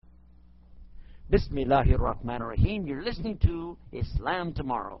Bismillahir Rahmanir Rahim. You're listening to Islam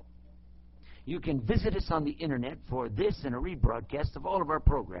Tomorrow. You can visit us on the internet for this and a rebroadcast of all of our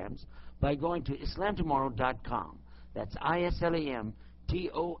programs by going to islamtomorrow.com. That's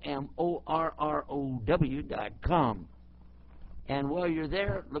ISLAMTOMORROW.com. And while you're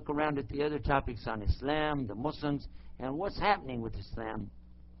there, look around at the other topics on Islam, the Muslims, and what's happening with Islam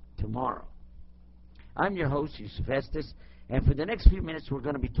tomorrow. I'm your host, Yusuf Estes, and for the next few minutes we're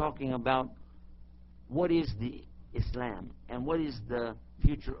going to be talking about what is the Islam and what is the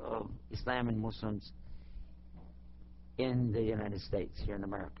future of Islam and Muslims in the United States, here in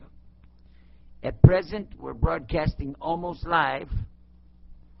America. At present, we're broadcasting almost live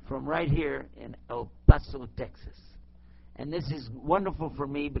from right here in El Paso, Texas. And this is wonderful for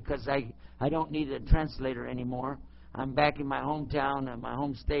me because I don't need a translator anymore. I'm back in my hometown, and my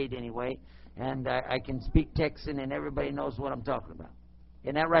home state anyway, and I can speak Texan and everybody knows what I'm talking about.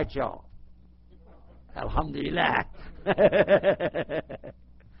 Isn't that right, y'all? Alhamdulillah.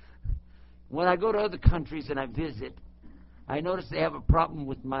 When I go to other countries and I visit, I notice they have a problem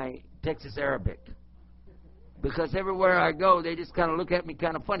with my Texas Arabic. Because everywhere I go, they just kind of look at me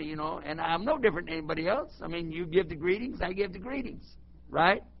kind of funny, you know, and I'm no different than anybody else. I mean, you give the greetings, I give the greetings,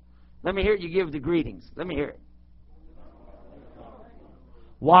 right? Let me hear it, you give the greetings. Let me hear it.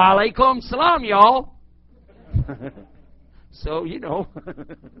 Wa alaikum salam, y'all. So, you know,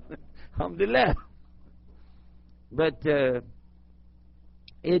 alhamdulillah. But it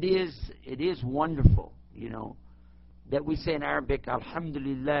is wonderful, you know, that we say in Arabic,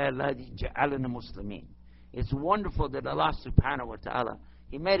 Alhamdulillah alladhi ja'alana muslimin. It's wonderful that Allah subhanahu wa ta'ala,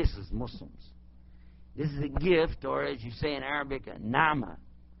 He made us as Muslims. This is a gift, or as you say in Arabic, a nama.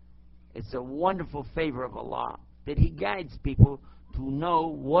 It's a wonderful favor of Allah, that He guides people to know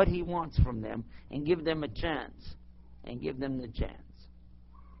what He wants from them and give them a chance, and give them the chance.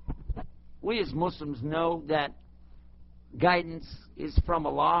 We as Muslims know that guidance is from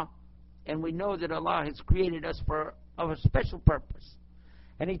Allah, and we know that Allah has created us for a special purpose.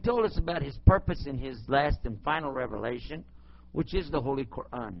 And He told us about His purpose in His last and final revelation, which is the Holy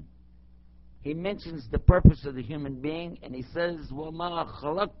Quran. He mentions the purpose of the human being, and He says, وَمَا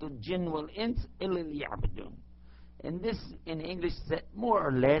خَلَقْتُ الْجِنَّ وَالْإِنسَ إِلَّا لِيَعْبُدُونَ. And this, in English, said more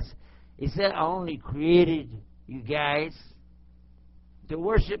or less, He said, I only created you guys to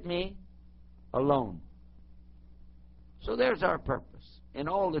worship me alone. So there's our purpose in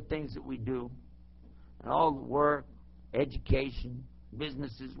all the things that we do, and all the work, education,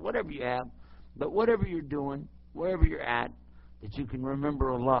 businesses, whatever you have, but whatever you're doing, wherever you're at, that you can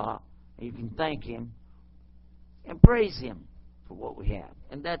remember Allah, and you can thank Him, and praise Him for what we have.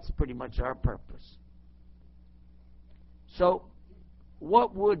 And that's pretty much our purpose. So,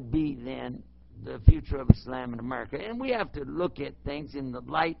 what would be then the future of Islam in America? And we have to look at things in the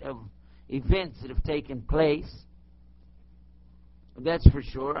light of events that have taken place. That's for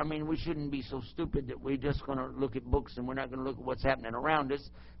sure. I mean, we shouldn't be so stupid that we're just going to look at books and we're not going to look at what's happening around us.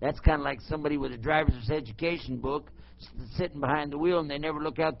 That's kind of like somebody with a driver's education book sitting behind the wheel and they never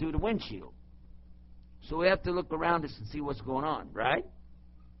look out through the windshield. So we have to look around us and see what's going on, right?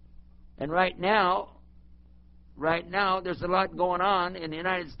 And right now, there's a lot going on in the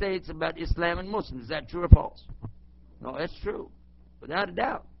United States about Islam and Muslims. Is that true or false? No, that's true, without a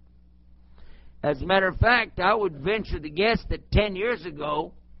doubt. As a matter of fact, I would venture to guess that 10 years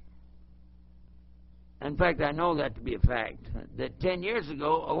ago, in fact, I know that to be a fact, that 10 years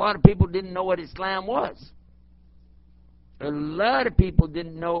ago, a lot of people didn't know what Islam was. A lot of people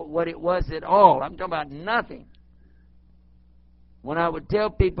didn't know what it was at all. I'm talking about nothing. When I would tell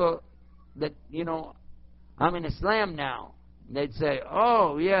people that, you know, I'm in Islam now, they'd say,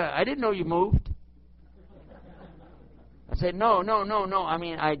 oh, yeah, I didn't know you moved. I said, no. I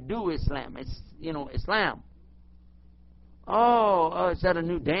mean, I do Islam. It's, you know, Islam. Oh, is that a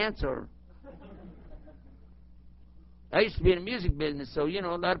new dance? Or I used to be in the music business, so, you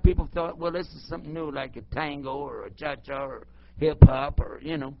know, a lot of people thought, well, this is something new, like a tango or a cha-cha or hip-hop or,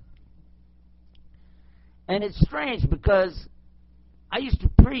 you know. And it's strange because I used to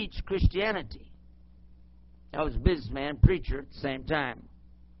preach Christianity. I was a businessman, preacher at the same time.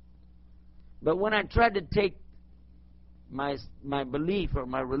 But when I tried to take my belief or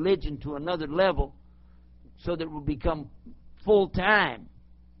my religion to another level so that it would become full-time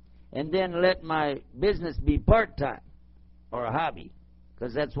and then let my business be part-time or a hobby,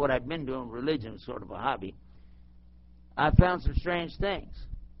 because that's what I've been doing. Religion is sort of a hobby. I found some strange things.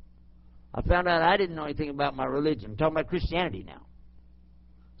 I found out I didn't know anything about my religion. I'm talking about Christianity now.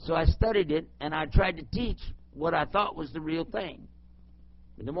 So I studied it, and I tried to teach what I thought was the real thing.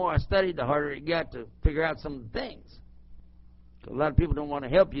 And the more I studied, the harder it got to figure out some of the things. A lot of people don't want to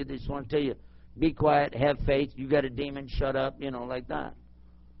help you. They just want to tell you, be quiet, have faith, you got a demon, shut up, like that.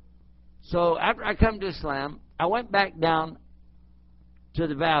 So after I come to Islam, I went back down to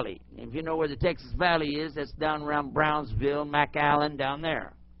the valley. If you know where the Texas Valley is, that's down around Brownsville, McAllen, down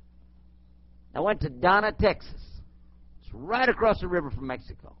there. I went to Donna, Texas. It's right across the river from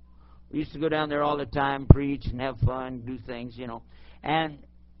Mexico. We used to go down there all the time, preach and have fun, do things, And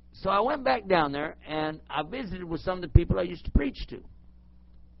so I went back down there, and I visited with some of the people I used to preach to.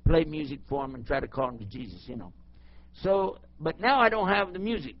 Play music for them and try to call them to Jesus, So, but now I don't have the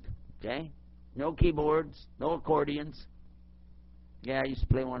music, okay? No keyboards, no accordions. Yeah, I used to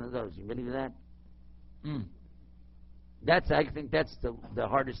play one of those. You believe that? I think that's the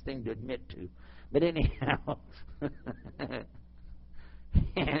hardest thing to admit to. But anyhow,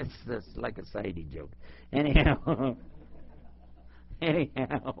 it's just like a sidey joke. Anyhow,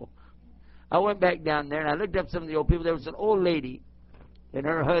 I went back down there and I looked up some of the old people. There was an old lady and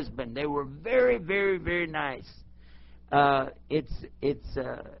her husband. They were very, very, very nice. It's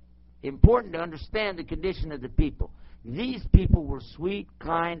important to understand the condition of the people. These people were sweet,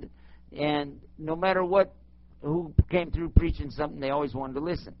 kind, and no matter who came through preaching something, they always wanted to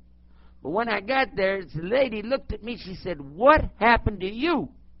listen. But when I got there, the lady looked at me. She said, "What happened to you?"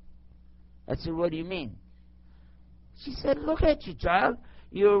 I said, "What do you mean?" She said, "Look at you, child.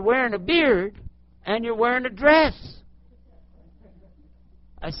 You're wearing a beard and you're wearing a dress."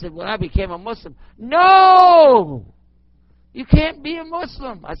 I said, "Well, I became a Muslim." "No! You can't be a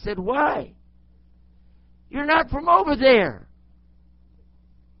Muslim." I said, "Why?" "You're not from over there."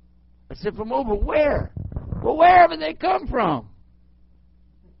 I said, "From over where?" "Well, wherever they come from."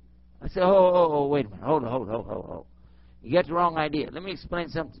 I said, oh, wait a minute. Hold on. You got the wrong idea. Let me explain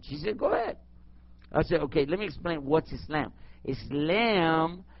something. She said, "Go ahead." I said, "Okay, let me explain what's Islam."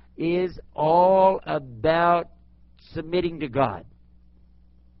 Islam is all about submitting to God.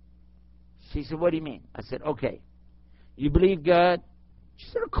 She said, "What do you mean?" I said, "Okay, you believe God?" She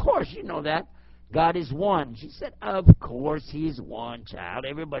said, "Of course, you know that. God is one." She said, "Of course He's one, child.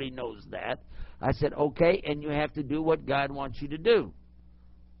 Everybody knows that." I said, "Okay, and you have to do what God wants you to do."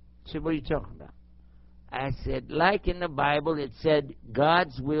 She said, "What are you talking about?" I said, "Like in the Bible, it said,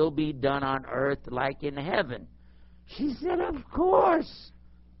 God's will be done on earth like in heaven." She said, "Of course."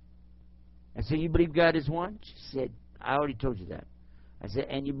 I said, "You believe God is one?" She said, "I already told you that." I said,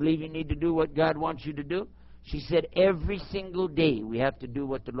 "And you believe you need to do what God wants you to do?" She said, "Every single day we have to do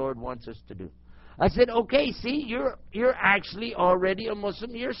what the Lord wants us to do." I said, "Okay, see, you're actually already a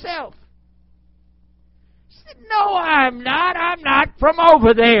Muslim yourself." She said, "No, I'm not. I'm not from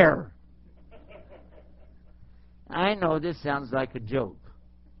over there." I know this sounds like a joke,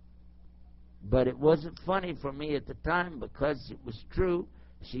 but it wasn't funny for me at the time because it was true.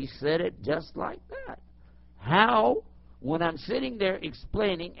 She said it just like that. How, when I'm sitting there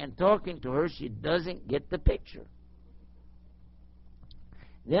explaining and talking to her, she doesn't get the picture?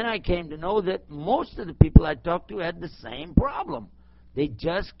 Then I came to know that most of the people I talked to had the same problem. They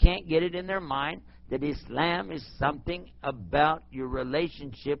just can't get it in their mind that Islam is something about your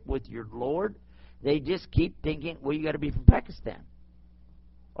relationship with your Lord. They just keep thinking, well, you got to be from Pakistan,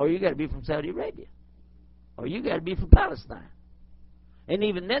 or you got to be from Saudi Arabia, or you got to be from Palestine. And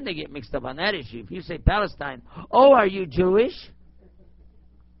even then they get mixed up on that issue. If you say Palestine, "Oh, are you Jewish?"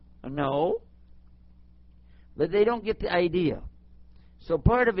 No. But they don't get the idea. So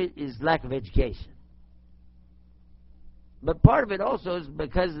part of it is lack of education. But part of it also is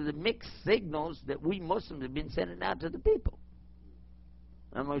because of the mixed signals that we Muslims have been sending out to the people.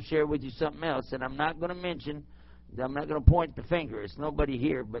 I'm going to share with you something else, and I'm not going to point the finger. It's nobody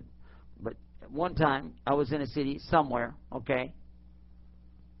here, but one time I was in a city somewhere, okay,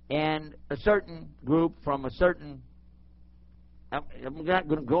 and a certain group from a certain, I'm not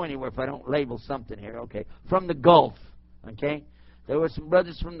going to go anywhere if I don't label something here, okay, from the Gulf, okay. There were some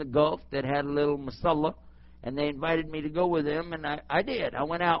brothers from the Gulf that had a little masala, and they invited me to go with them, and I did. I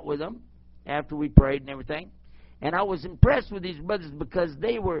went out with them after we prayed and everything. And I was impressed with these brothers because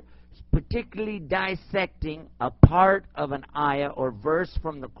they were particularly dissecting a part of an ayah or verse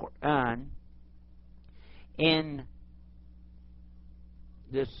from the Quran in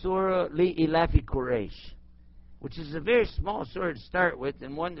the Surah Li-Ilafi Quraysh, which is a very small surah to start with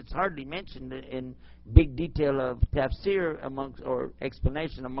and one that's hardly mentioned in big detail of tafsir or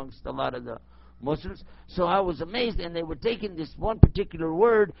explanation amongst a lot of the Muslims. So I was amazed, and they were taking this one particular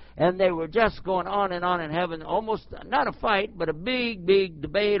word, and they were just going on and having almost, not a fight, but a big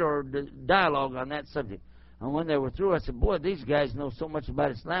debate or dialogue on that subject. And when they were through, I said, "Boy, these guys know so much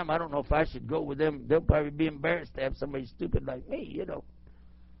about Islam, I don't know if I should go with them. They'll probably be embarrassed to have somebody stupid like me,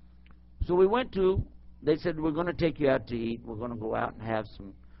 So we went to, they said, "We're going to take you out to eat. We're going to go out and have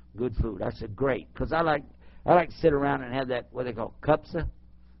some Good food. I said, great, because I like to sit around and have that, what they call kupsa,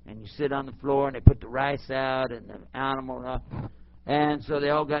 and you sit on the floor and they put the rice out and the animal, and so they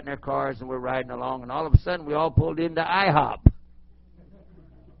all got in their cars and we're riding along, and all of a sudden we all pulled into IHOP,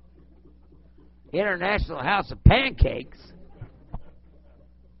 International House of Pancakes.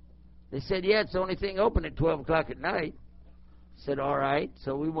 They said, yeah, it's the only thing open at 12 o'clock at night. I said, all right.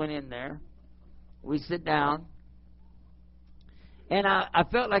 So we went in there. We sit down. And I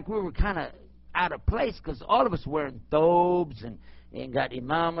felt like we were kind of out of place because all of us wearing thobes and got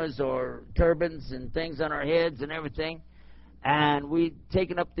imamas or turbans and things on our heads and everything. And we'd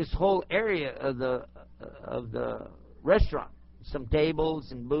taken up this whole area of the restaurant, some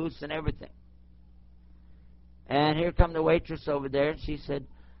tables and booths and everything. And here come the waitress over there, and she said,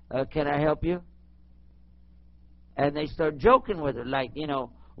 can I help you? And they start joking with her, like,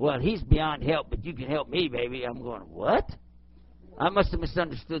 well, he's beyond help, but you can help me, baby. I'm going, what? I must have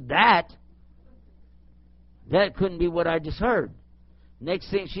misunderstood that. That couldn't be what I just heard. Next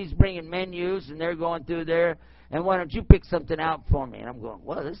thing, she's bringing menus, and they're going through there, and why don't you pick something out for me? And I'm going,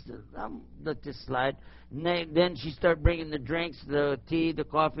 well, I'm let this slide. And then she started bringing the drinks, the tea, the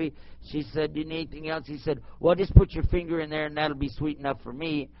coffee. She said, do you need anything else? He said, well, just put your finger in there, and that'll be sweet enough for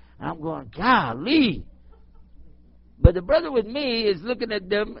me. And I'm going, golly. But the brother with me is looking at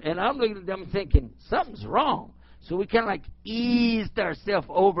them, and I'm looking at them thinking, something's wrong. So we kind of like eased ourselves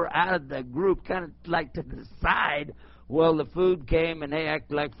over out of the group, kind of like to the side. Well, the food came, and they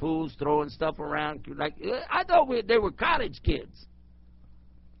acted like fools, throwing stuff around. Like I thought they were college kids.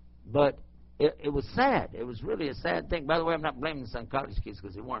 But it was sad. It was really a sad thing. By the way, I'm not blaming this on college kids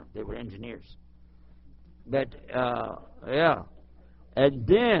because they weren't. They were engineers. But, yeah. And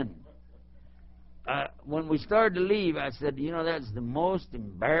then, when we started to leave, I said, that's the most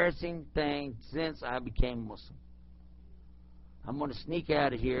embarrassing thing since I became Muslim. I'm going to sneak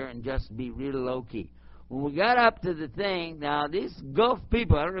out of here and just be real low-key. When we got up to the thing, now these Gulf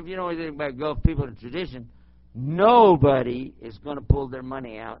people, I don't know if you know anything about Gulf people in tradition, nobody is going to pull their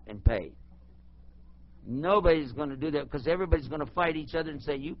money out and pay. Nobody's going to do that because everybody's going to fight each other and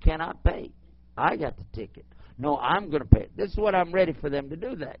say, you cannot pay. I got the ticket. No, I'm going to pay. This is what I'm ready for them to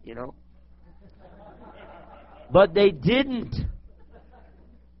do that, But they didn't.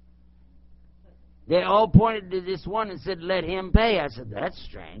 They all pointed to this one and said, let him pay. I said, that's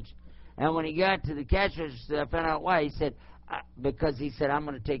strange. And when he got to the cash register, I found out why. He said, because he said, I'm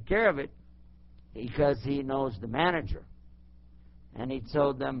going to take care of it because he knows the manager. And he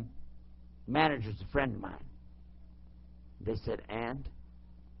told them, manager's a friend of mine. They said, and?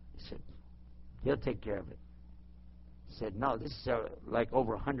 He said, he'll take care of it. He said, no, this is like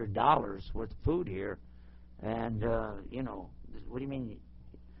over $100 worth of food here. And, what do you mean?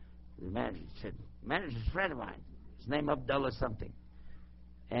 The manager said, manager's a friend of mine. His name Abdullah something.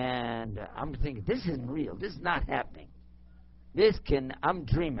 And I'm thinking, this isn't real. This is not happening. I'm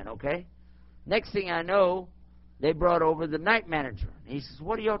dreaming, okay? Next thing I know, they brought over the night manager. He says,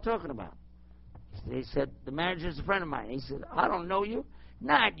 what are y'all talking about? They said, the manager's a friend of mine. He said, I don't know you.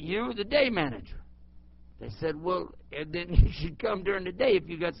 Not you, the day manager. They said, well, then you should come during the day if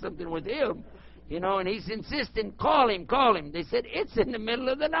you got something with him. And he's insisting, call him. They said, it's in the middle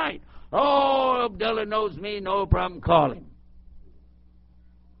of the night. Oh, Abdullah knows me, no problem, call him.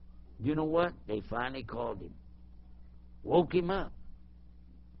 You know what? They finally called him. Woke him up.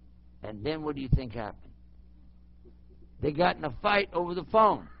 And then what do you think happened? They got in a fight over the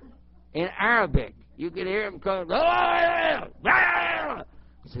phone in Arabic. You could hear him call. I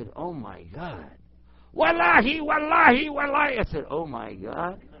said, oh my God. Wallahi, wallahi, wallahi. I said, oh my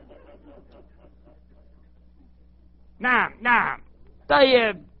God. Naam.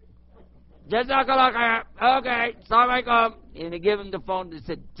 Tayyib. Jazakallah khair. Okay. Assalamu alaikum. And they gave him the phone. They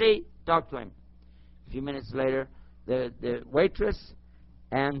said, see, talk to him. A few minutes later, the waitress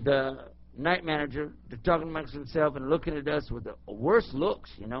and the night manager, they're talking amongst themselves and looking at us with the worst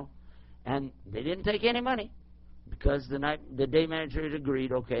looks, And they didn't take any money because the day manager had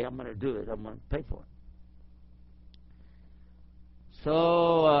agreed, okay, I'm going to do it. I'm going to pay for it.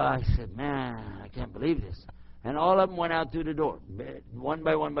 So I said, man, I can't believe this. And all of them went out through the door, one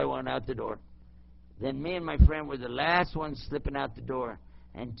by one out the door. Then me and my friend were the last ones slipping out the door.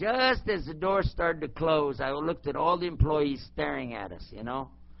 And just as the door started to close, I looked at all the employees staring at us,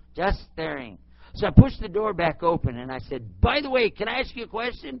 just staring. So I pushed the door back open, and I said, by the way, can I ask you a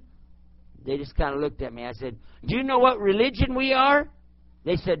question? They just kind of looked at me. I said, do you know what religion we are?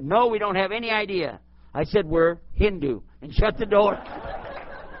 They said, no, we don't have any idea. I said, we're Hindu, and shut the door.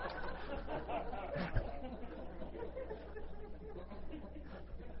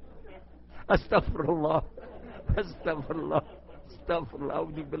 Astaghfirullah. Astaghfirullah.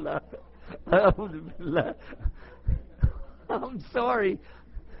 Astaghfirullah. Auzubillah. Auzubillah. I'm sorry,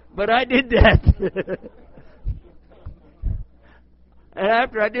 but I did that. And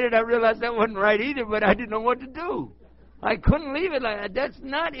after I did it, I realized that wasn't right either, but I didn't know what to do. I couldn't leave it like that. That's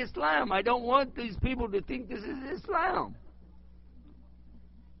not Islam. I don't want these people to think this is Islam.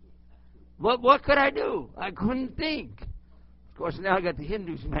 What could I do? I couldn't think. Of course, now I got the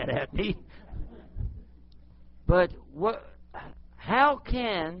Hindus mad at me. But how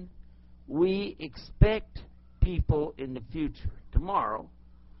can we expect people in the future, tomorrow,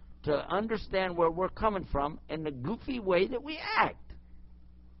 to understand where we're coming from in the goofy way that we act?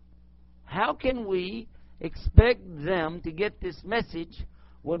 How can we expect them to get this message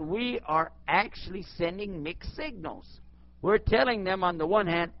when we are actually sending mixed signals? We're telling them on the one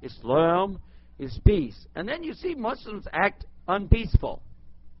hand, Islam is peace. And then you see Muslims act unpeaceful.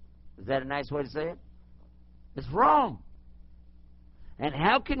 Is that a nice way to say it? It's wrong. And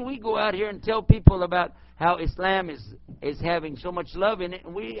how can we go out here and tell people about how Islam is having so much love in it,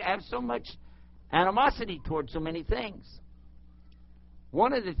 and we have so much animosity towards so many things?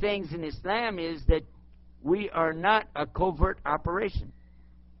 One of the things in Islam is that we are not a covert operation.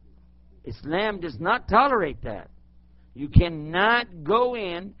 Islam does not tolerate that. You cannot go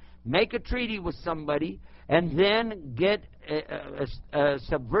in, make a treaty with somebody, and then get a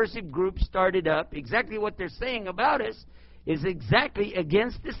subversive group started up. Exactly what they're saying about us is exactly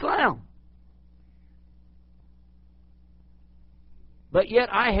against Islam. But yet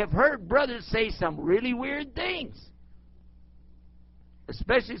I have heard brothers say some really weird things.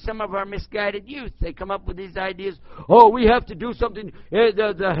 Especially some of our misguided youth. They come up with these ideas. Oh, we have to do something.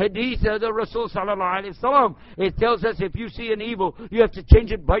 The hadith of the Rasul sallallahu alaihi wasallam, it tells us if you see an evil, you have to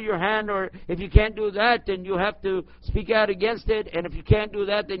change it by your hand, or if you can't do that, then you have to speak out against it, and if you can't do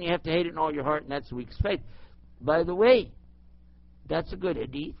that, then you have to hate it in all your heart, and that's the weakest faith. By the way, that's a good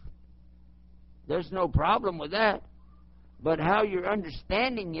hadith. There's no problem with that. But how you're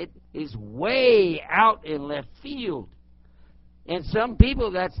understanding it is way out in left field. And some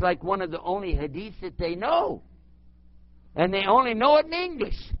people, that's like one of the only hadiths that they know. And they only know it in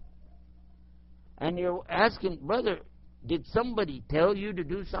English. And you're asking, brother, did somebody tell you to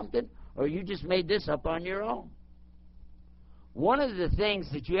do something? Or you just made this up on your own? One of the things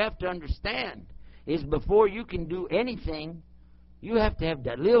that you have to understand is before you can do anything, you have to have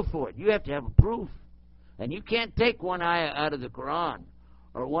dalil for it. You have to have a proof. And you can't take one ayah out of the Quran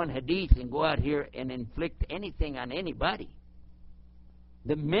or one hadith and go out here and inflict anything on anybody.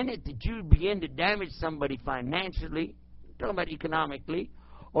 The minute that you begin to damage somebody financially, talking about economically,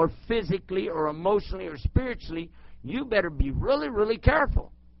 or physically, or emotionally, or spiritually, you better be really, really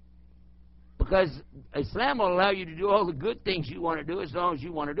careful. Because Islam will allow you to do all the good things you want to do as long as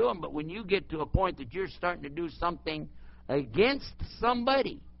you want to do them. But when you get to a point that you're starting to do something against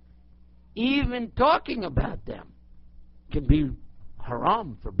somebody, even talking about them can be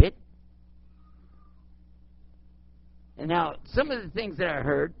haram, forbidden. And now, some of the things that I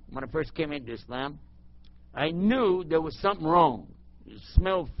heard when I first came into Islam, I knew there was something wrong. It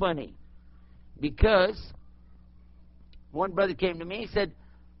smelled funny. Because one brother came to me and said,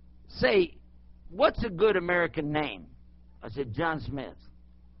 say, what's a good American name? I said, John Smith.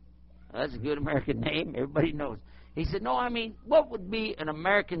 That's a good American name. Everybody knows. He said, no, I mean, what would be an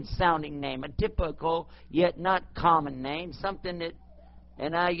American-sounding name? A typical, yet not common name. Something that...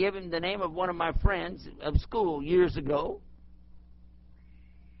 And I gave him the name of one of my friends of school years ago,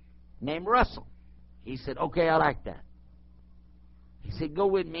 named Russell. He said, okay, I like that. He said, go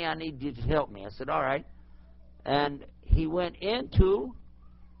with me, I need you to help me. I said, all right. And he went into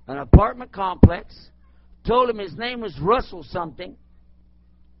an apartment complex, told him his name was Russell something,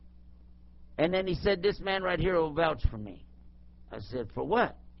 and then he said, this man right here will vouch for me. I said, for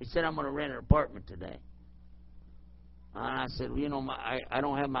what? He said, I'm going to rent an apartment today. And I said, well, you know, I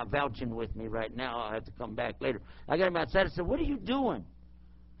don't have my vouching with me right now. I'll have to come back later. I got him outside. I said, what are you doing?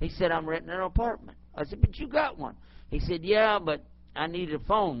 He said, I'm renting an apartment. I said, but you got one. He said, yeah, but I need a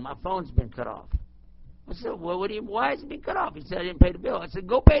phone. My phone's been cut off. I said, well, why has it been cut off? He said, I didn't pay the bill. I said,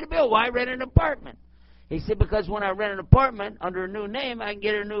 go pay the bill. Why rent an apartment? He said, because when I rent an apartment under a new name, I can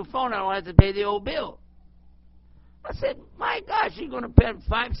get a new phone. I don't have to pay the old bill. I said, my gosh, you're going to pay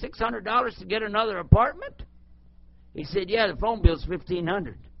 $500-600 to get another apartment? He said, yeah, the phone bill's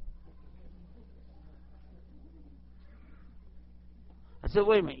 $1,500. I said,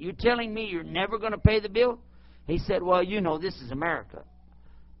 wait a minute, you're telling me you're never going to pay the bill? He said, well, you know, this is America.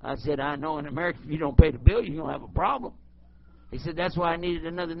 I said, I know in America, if you don't pay the bill, you're going to have a problem. He said, that's why I needed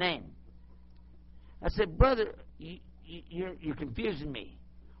another name. I said, brother, you're confusing me.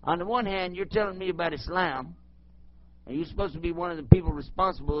 On the one hand, you're telling me about Islam, And you're supposed to be one of the people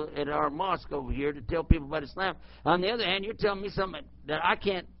responsible at our mosque over here to tell people about Islam. On the other hand, you're telling me something that I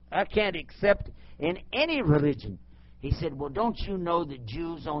can't accept in any religion. He said, well, don't you know the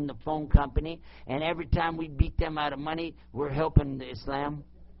Jews own the phone company, and every time we beat them out of money, we're helping the Islam?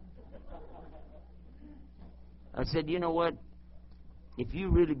 I said, you know what? If you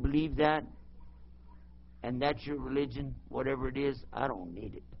really believe that, and that's your religion, whatever it is, I don't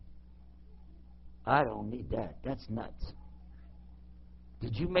need it. I don't need that. That's nuts.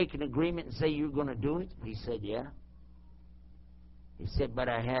 Did you make an agreement and say you were going to do it? He said, yeah. He said, but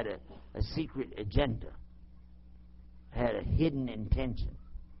I had a secret agenda. I had a hidden intention.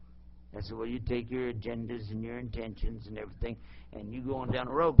 I said, well, you take your agendas and your intentions and everything, and you go on down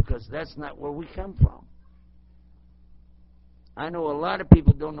the road, because that's not where we come from. I know a lot of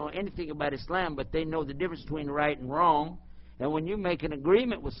people don't know anything about Islam, but they know the difference between right and wrong. And when you make an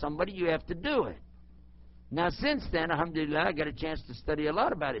agreement with somebody, you have to do it. Now, since then, alhamdulillah, I got a chance to study a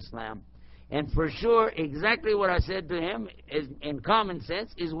lot about Islam. And for sure, exactly what I said to him is, in common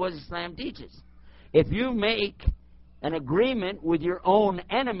sense, is what Islam teaches. If you make an agreement with your own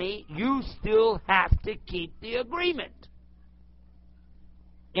enemy, you still have to keep the agreement.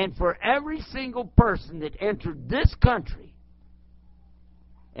 And for every single person that entered this country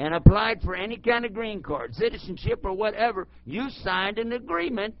and applied for any kind of green card, citizenship, or whatever, you signed an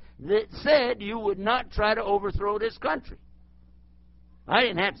agreement that said you would not try to overthrow this country. I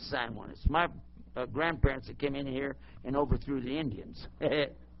didn't have to sign one. It's my grandparents that came in here and overthrew the Indians.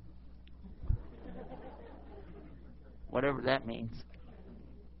 Whatever that means.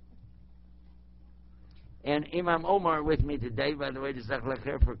 And Imam Omar with me today, by the way, Jazakallah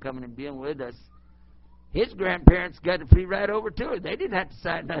khair for coming and being with us. His grandparents got a free ride over to it. They didn't have to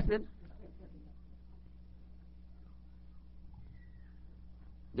sign nothing.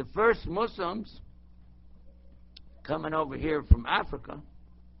 The first Muslims coming over here from Africa,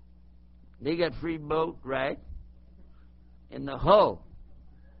 they got free boat ride in the hull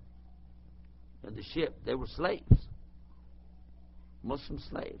of the ship. They were slaves. Muslim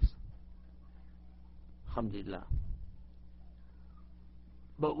slaves. Alhamdulillah.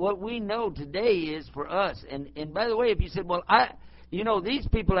 But what we know today is for us, and by the way, if you said, well, these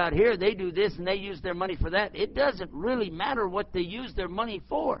people out here, they do this and they use their money for that, it doesn't really matter what they use their money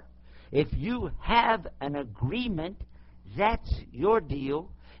for. If you have an agreement, that's your deal,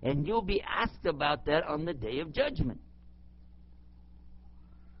 and you'll be asked about that on the Day of Judgment.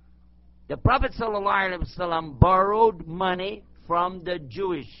 The Prophet ﷺ borrowed money from the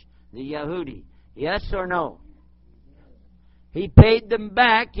Jewish, the Yahudi. Yes or no? He paid them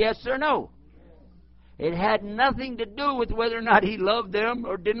back, yes or no? It had nothing to do with whether or not he loved them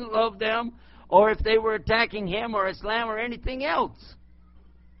or didn't love them, or if they were attacking him or Islam or anything else.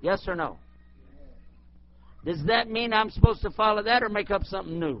 Yes or no? Does that mean I'm supposed to follow that or make up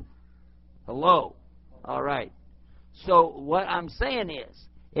something new? Hello? All right. So what I'm saying is,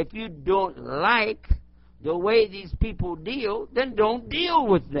 if you don't like the way these people deal, then don't deal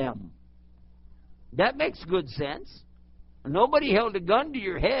with them. That makes good sense. Nobody held a gun to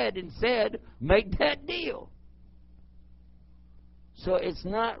your head and said, make that deal. So it's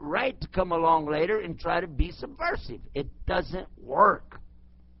not right to come along later and try to be subversive. It doesn't work.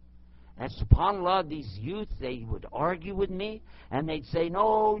 And subhanAllah, these youth, they would argue with me, and they'd say,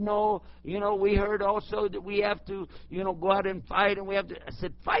 no, we heard also that we have to, go out and fight, and we have to. I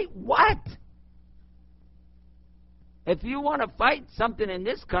said, fight what? If you want to fight something in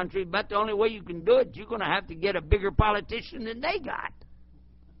this country, but the only way you can do it, you're going to have to get a bigger politician than they got.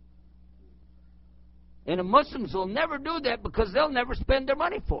 And the Muslims will never do that because they'll never spend their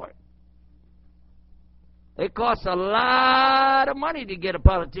money for it. It costs a lot of money to get a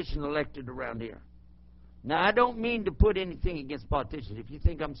politician elected around here. Now, I don't mean to put anything against politicians. If you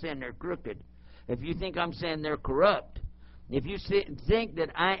think I'm saying they're crooked, if you think I'm saying they're corrupt, if you think that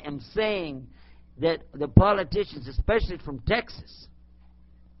I am saying that the politicians, especially from Texas,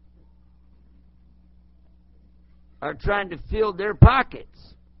 are trying to fill their pockets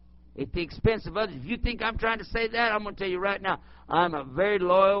at the expense of others. If you think I'm trying to say that, I'm going to tell you right now, I'm a very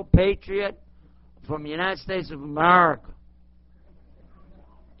loyal patriot from the United States of America.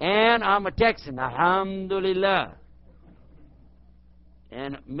 And I'm a Texan, alhamdulillah.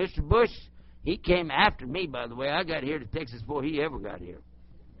 And Mr. Bush, he came after me, by the way. I got here to Texas before he ever got here.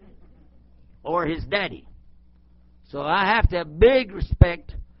 Or his daddy. So I have to have big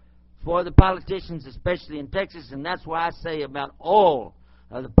respect for the politicians, especially in Texas, and that's why I say about all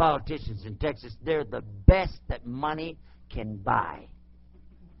of the politicians in Texas, they're the best that money can buy.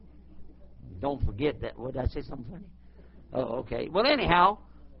 Don't forget that. What, did I say something funny? Oh, okay. Well, anyhow,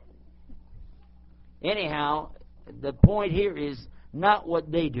 The point here is not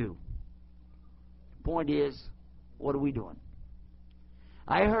what they do. The point is, what are we doing?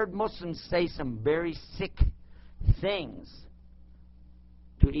 I heard Muslims say some very sick things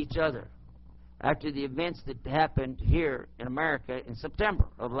to each other after the events that happened here in America in September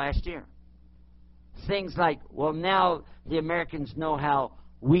of last year. Things like, well, now the Americans know how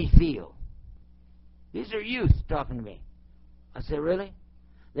we feel. These are youth talking to me. I say, really?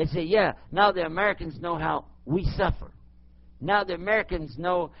 They say, yeah, now the Americans know how we suffer. Now the Americans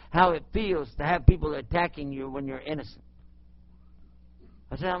know how it feels to have people attacking you when you're innocent.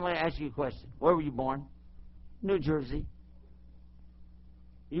 I said, I'm going to ask you a question. Where were you born? New Jersey.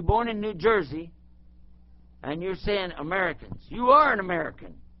 You're born in New Jersey, and you're saying Americans. You are an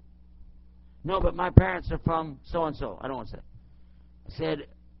American. No, but my parents are from so-and-so. I don't want to say. I said,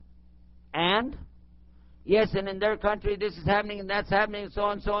 and? Yes, and in their country this is happening, and that's happening, and so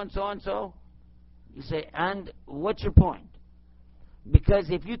and so and so and so. You say, and what's your point? Because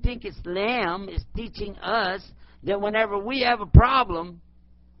if you think Islam is teaching us that whenever we have a problem,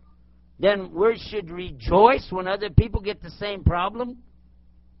 then we should rejoice when other people get the same problem,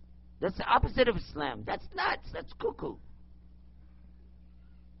 that's the opposite of Islam. That's nuts. That's cuckoo.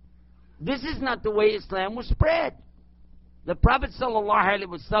 This is not the way Islam was spread. The Prophet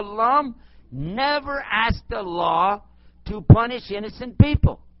ﷺ never asked Allah to punish innocent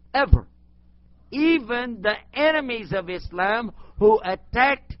people, ever. Even the enemies of Islam who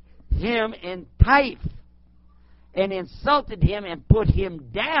attacked him in Taif and insulted him and put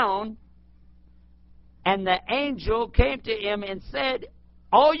him down, and the angel came to him and said,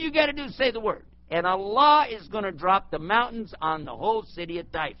 all you got to do is say the word, and Allah is going to drop the mountains on the whole city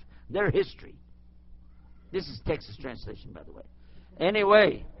of Taif. Their history. This is Texas translation, by the way.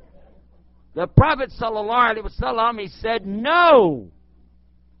 Anyway, the Prophet ﷺ, he said, no.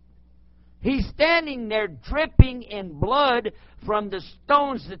 He's standing there dripping in blood from the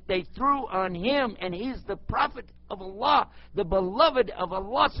stones that they threw on him, and he's the Prophet of Allah, the beloved of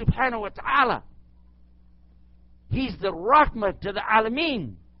Allah subhanahu wa ta'ala. He's the rahmah to the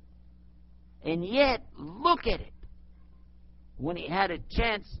alameen. And yet, look at it. When he had a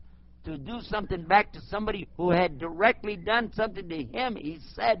chance to do something back to somebody who had directly done something to him, he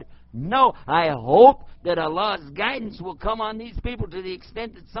said, no, I hope that Allah's guidance will come on these people to the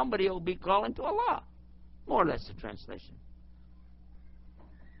extent that somebody will be calling to Allah. More or less the translation.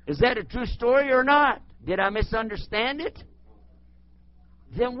 Is that a true story or not? Did I misunderstand it?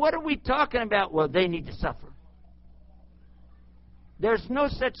 Then what are we talking about? Well, they need to suffer. There's no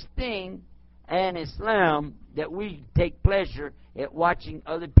such thing in Islam that we take pleasure at watching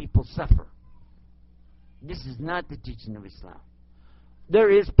other people suffer. This is not the teaching of Islam. There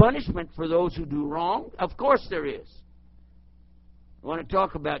is punishment for those who do wrong. Of course there is. I want to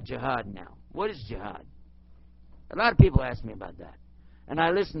talk about jihad now. What is jihad? A lot of people ask me about that. And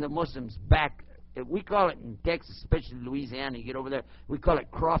I listen to Muslims back. We call it in Texas, especially Louisiana, you get over there, we call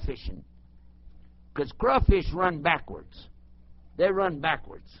it crawfishing. Because crawfish run backwards. They run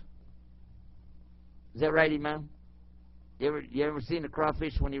backwards. Is that right, Imam? You ever seen a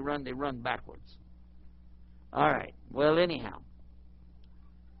crawfish when they run backwards? All right. Well, anyhow.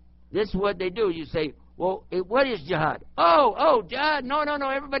 This is what they do. You say, well, what is jihad? Oh, jihad. No,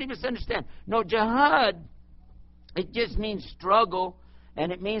 everybody misunderstands. No, jihad, it just means struggle,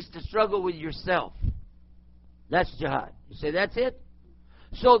 and it means to struggle with yourself. That's jihad. You say, that's it?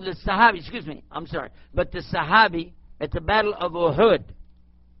 So the Sahabi, but the Sahabi at the Battle of Uhud,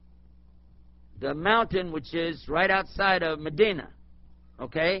 the mountain which is right outside of Medina,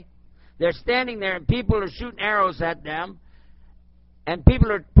 okay? They're standing there and people are shooting arrows at them and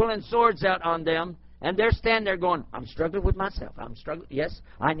people are pulling swords out on them and they're standing there going, I'm struggling with myself. I'm struggling. Yes,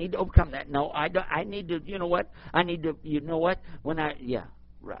 I need to overcome that. No, I don't. I need to,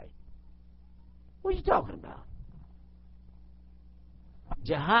 right. What are you talking about?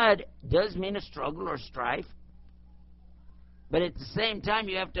 Jihad does mean a struggle or strife. But at the same time,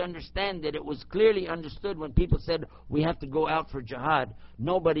 you have to understand that it was clearly understood when people said, we have to go out for jihad.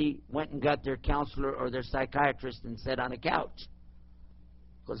 Nobody went and got their counselor or their psychiatrist and sat on a couch.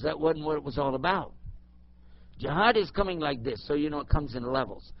 Because that wasn't what it was all about. Jihad is coming like this, so it comes in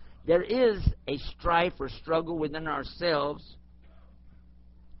levels. There is a strife or struggle within ourselves,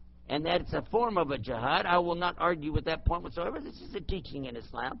 and that it's a form of a jihad. I will not argue with that point whatsoever. This is a teaching in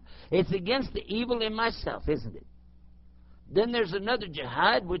Islam. It's against the evil in myself, isn't it? Then there's another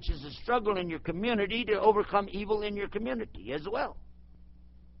jihad, which is a struggle in your community to overcome evil in your community as well.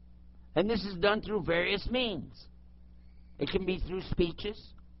 And this is done through various means. It can be through speeches.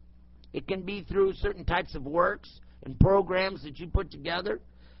 It can be through certain types of works and programs that you put together,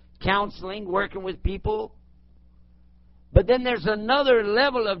 counseling, working with people, But then there's another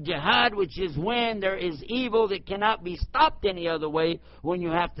level of jihad, which is when there is evil that cannot be stopped any other way, when you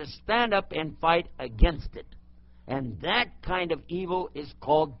have to stand up and fight against it. And that kind of evil is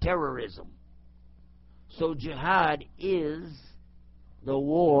called terrorism. So jihad is the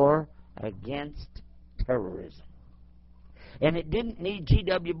war against terrorism. And it didn't need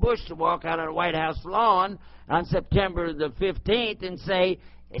G.W. Bush to walk out on the White House lawn on September the 15th and say,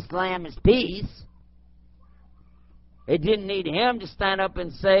 Islam is peace. It didn't need him to stand up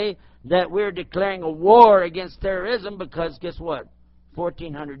and say that we're declaring a war against terrorism, because guess what?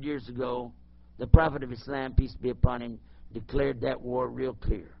 1,400 years ago, the Prophet of Islam, peace be upon him, declared that war real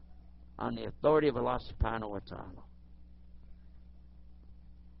clear on the authority of Allah subhanahu wa ta'ala.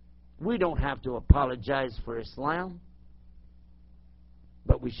 We don't have to apologize for Islam,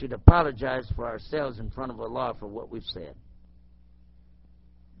 but we should apologize for ourselves in front of Allah for what we've said.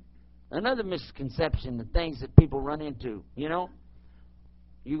 Another misconception, the things that people run into, you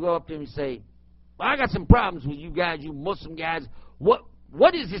go up to them and say, well, I got some problems with you guys, you Muslim guys.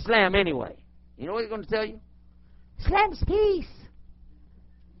 What is Islam anyway? You know what he's going to tell you? Islam is peace.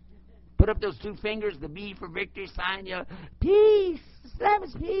 Put up those two fingers, the B for victory sign. Peace. Islam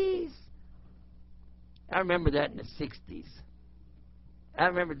is peace. I remember that in the 60s. You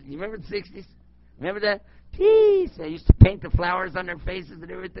remember the 60s? Remember that? Peace. They used to paint the flowers on their faces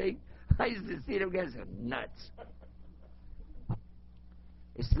and everything. I used to see them guys go nuts.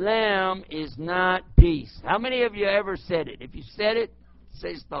 Islam is not peace. How many of you ever said it? If you said it,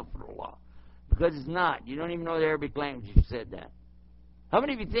 say astaghfirullah. Because it's not. You don't even know the Arabic language if you said that. How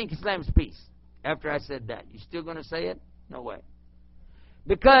many of you think Islam is peace after I said that? You still going to say it? No way.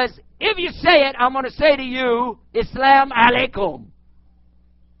 Because if you say it, I'm going to say to you, Islam alaikum.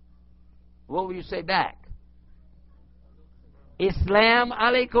 What will you say back? Islam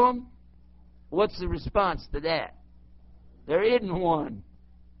alaikum? What's the response to that? There isn't one.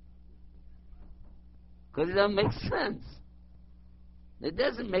 Because it doesn't make sense. It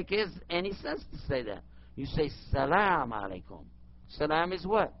doesn't make any sense to say that. You say salam alaikum. Salam is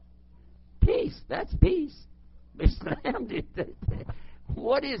what? Peace. That's peace. Islam,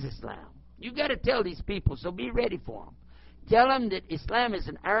 what is Islam? You've got to tell these people, so be ready for them. Tell them that Islam is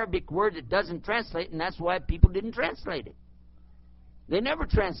an Arabic word that doesn't translate, and that's why people didn't translate it. They never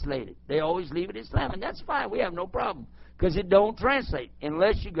translate it. They always leave it Islam, and that's fine. We have no problem, because it don't translate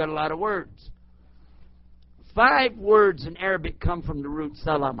unless you got a lot of words. 5 words in Arabic come from the root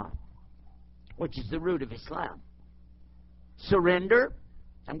salama, which is the root of Islam. Surrender,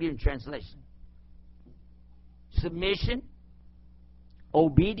 I'm giving translation. Submission,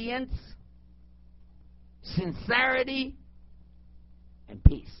 obedience, sincerity, and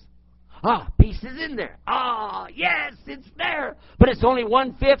peace. Peace is in there. Yes, it's there. But it's only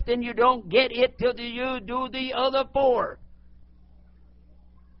 1/5, and you don't get it till you do the other 4.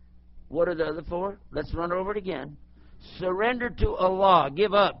 What are the other 4? Let's run over it again. Surrender to Allah.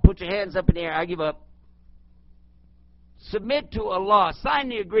 Give up. Put your hands up in the air. I give up. Submit to Allah. Sign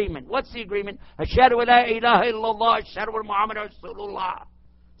the agreement. What's the agreement? Ashhadu an la ilaha illallah, ashhadu anna Muhammadan Rasulullah.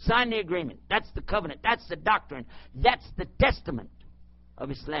 Sign the agreement. That's the covenant. That's the doctrine. That's the testament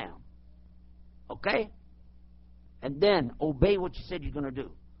of Islam. Okay? And then obey what you said you're going to do.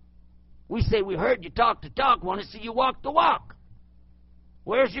 We say we heard you talk the talk, want to see you walk the walk.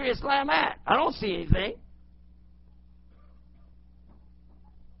 Where's your Islam at? I don't see anything.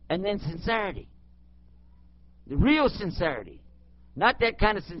 And then sincerity. The real sincerity. Not that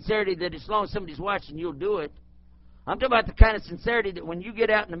kind of sincerity that as long as somebody's watching, you'll do it. I'm talking about the kind of sincerity that when you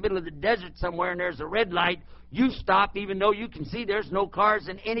get out in the middle of the desert somewhere and there's a red light, you stop even though you can see there's no cars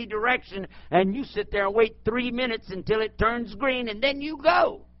in any direction, and you sit there and wait 3 minutes until it turns green, and then you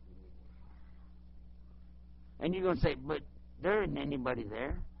go. And you're going to say, but there isn't anybody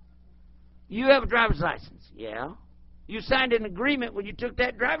there. You have a driver's license. Yeah. You signed an agreement when you took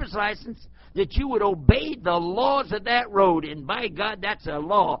that driver's license that you would obey the laws of that road, and by God, that's a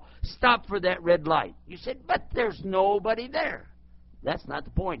law. Stop for that red light. You said, but there's nobody there. That's not the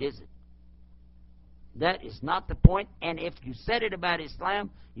point, is it? That is not the point, and if you said it about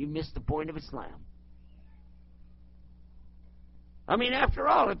Islam, you missed the point of Islam. I mean, after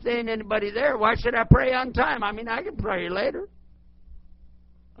all, if there ain't anybody there, why should I pray on time? I mean, I can pray later.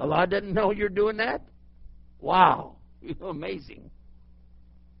 Allah doesn't know you're doing that? Wow. You're amazing.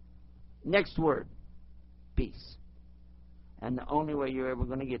 Next word, peace. And the only way you're ever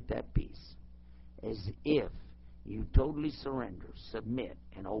going to get that peace is if you totally surrender, submit,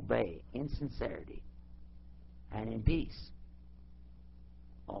 and obey in sincerity and in peace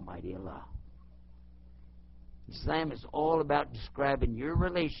Almighty Allah. Islam is all about describing your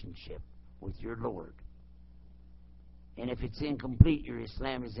relationship with your Lord. And if it's incomplete, your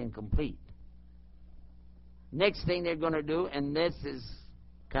Islam is incomplete. Next thing they're going to do, and this is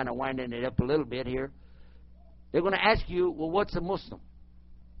kind of winding it up a little bit here, they're going to ask you, well, what's a Muslim?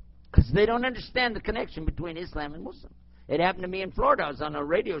 Because they don't understand the connection between Islam and Muslim. It happened to me in Florida. I was on a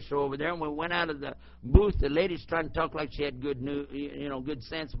radio show over there, and we went out of the booth. The lady's trying to talk like she had good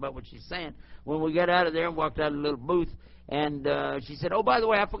sense about what she's saying. When we got out of there and walked out of the little booth, and she said, oh, by the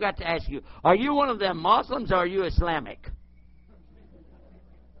way, I forgot to ask you, are you one of them Muslims or are you Islamic?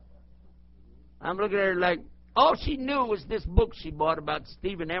 I'm looking at her like, all she knew was this book she bought about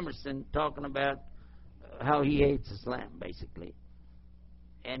Stephen Emerson talking about how he hates Islam, basically.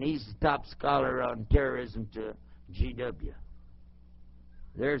 And he's the top scholar on terrorism to GW.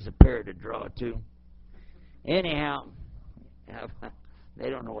 There's a pair to draw, too. Anyhow, they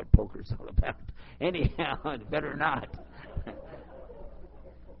don't know what poker's all about. Anyhow, better not.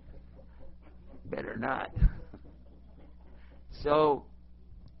 Better not. So,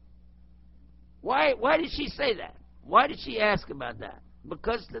 why did she say that? Why did she ask about that?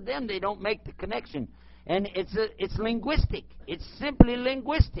 Because to them, they don't make the connection. And it's linguistic. It's simply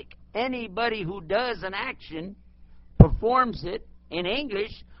linguistic. Anybody who does an action, performs it, in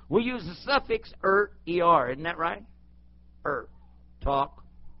English, we use the suffix er, isn't that right? Talk,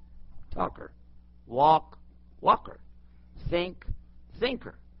 talker. Walk, walker. Think,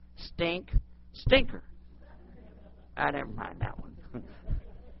 thinker. Stink, stinker. I never mind that one.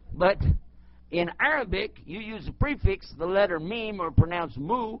 But in Arabic, you use a prefix, the letter meme, or pronounced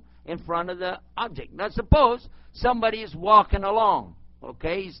mu, in front of the object. Now, suppose somebody is walking along,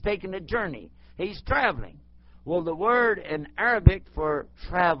 okay? He's taking a journey. He's traveling. Well, the word in Arabic for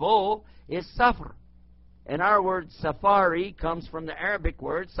travel is safar. And our word safari comes from the Arabic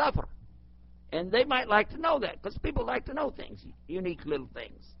word safar. And they might like to know that, because people like to know things, unique little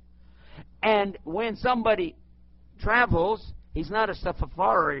things. And when somebody travels, he's not a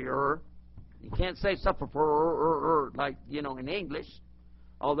safarier. You can't say suffer like, in English.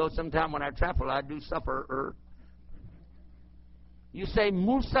 Although sometime when I travel, I do suffer. You say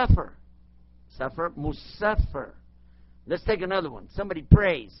musafir. Suffer, musafir. Let's take another one. Somebody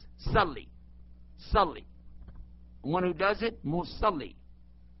prays. Sulli. Sulli. One who does it, musalli.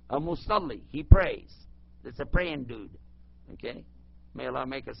 A musalli. He prays. That's a praying dude. Okay? May Allah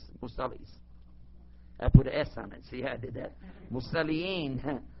make us musallis. I put an S on it. See how I did that?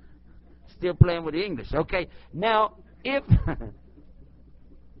 Musalliin. Still playing with the English. Okay. Now, if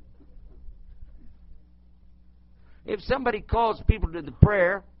somebody calls people to the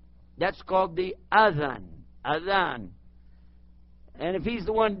prayer, that's called the adhan. Adhan. And if he's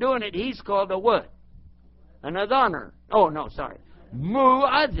the one doing it, he's called a what? An adhaner. Oh, no, sorry.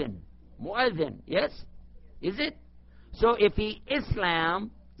 Mu'adhin. Mu'adhin. Yes? Is it? So if he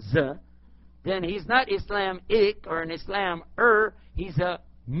Islam, then he's not Islamic or an Islam-er. He's a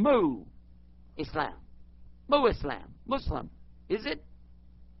Islam. Islam. Muslim. Is it?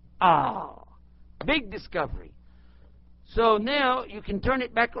 Ah. Big discovery. So now you can turn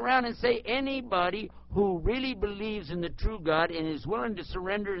it back around and say anybody who really believes in the true God and is willing to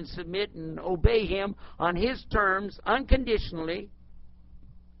surrender and submit and obey Him on His terms unconditionally,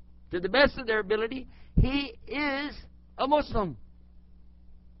 to the best of their ability, he is a Muslim.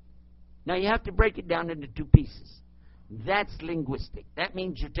 Now you have to break it down into two pieces. That's linguistic. That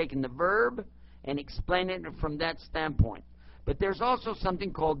means you're taking the verb and explaining it from that standpoint. But there's also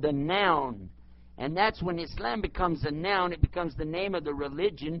something called the noun. And that's when Islam becomes a noun. It becomes the name of the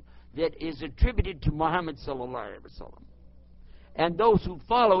religion that is attributed to Muhammad sallallahu alaihi wasallam. And those who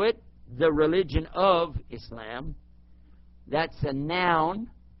follow it, the religion of Islam, that's a noun,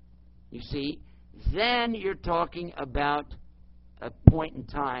 you see. Then you're talking about a point in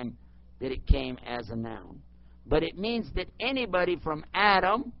time that it came as a noun. But it means that anybody from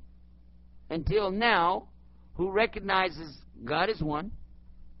Adam until now who recognizes God is one,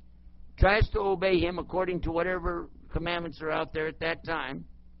 tries to obey Him according to whatever commandments are out there at that time,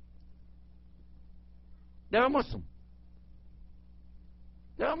 they're a Muslim.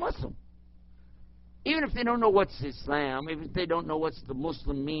 They're a Muslim. Even if they don't know what's Islam, even if they don't know what's the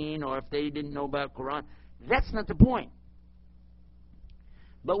Muslim mean, or if they didn't know about Quran, that's not the point.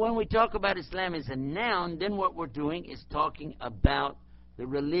 But when we talk about Islam as a noun, then what we're doing is talking about the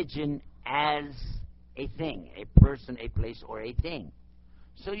religion as a thing, a person, a place, or a thing.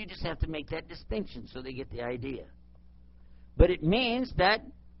 So you just have to make that distinction so they get the idea. But it means that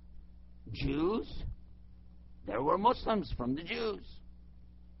Jews, there were Muslims from the Jews.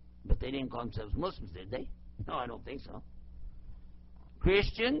 But they didn't call themselves Muslims, did they? No, I don't think so.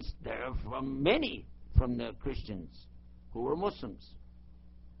 Christians, there are many from the Christians who were Muslims,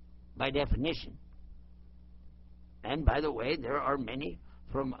 by definition. And by the way, there are many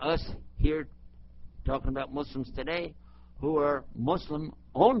from us here talking about Muslims today who are Muslim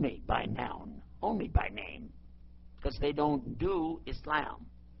only by noun, only by name, because they don't do Islam.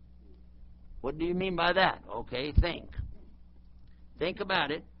 What do you mean by that? Okay, think. Think about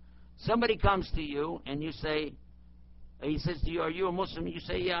it. Somebody comes to you and you say, he says to you, are you a Muslim? You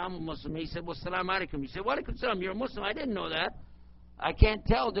say, yeah, I'm a Muslim. He said, well, salam alaikum. You say, wa alaikum salam, you're a Muslim. I didn't know that. I can't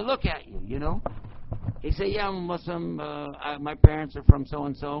tell to look at you, you know. He said, yeah, I'm a Muslim. My parents are from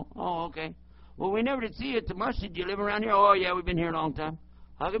so-and-so. Oh, okay. Well, we never did see you at the masjid. Do you live around here? Oh, yeah, we've been here a long time.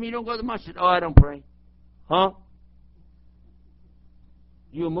 How come you don't go to the masjid? Oh, I don't pray. Huh?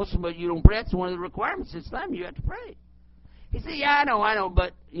 You're a Muslim, but you don't pray? That's one of the requirements of Islam. You have to pray. He said, yeah, I know,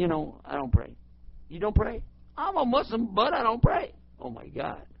 but, I don't pray. You don't pray? I'm a Muslim, but I don't pray. Oh, my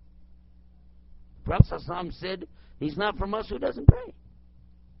God. Prophet ﷺ said, he's not from us who doesn't pray.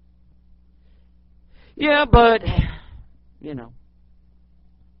 Yeah, but,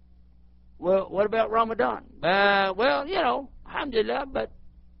 Well, what about Ramadan? Alhamdulillah, but,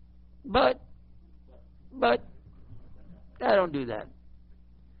 I don't do that.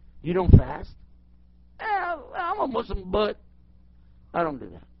 You don't fast? I'm a Muslim, but I don't do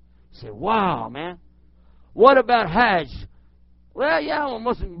that. You say, wow, man. What about Hajj? Well, yeah, I'm a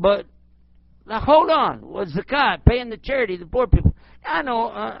Muslim, but now hold on. What zakat, paying the charity, the poor people? I know,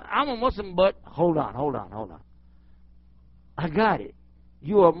 I'm a Muslim, but hold on. I got it.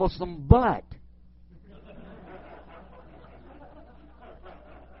 You are a Muslim, but.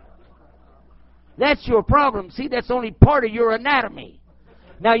 That's your problem. See, that's only part of your anatomy.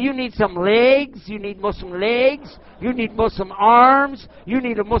 Now you need some legs, you need Muslim legs, you need Muslim arms, you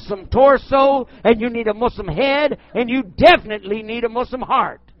need a Muslim torso, and you need a Muslim head, and you definitely need a Muslim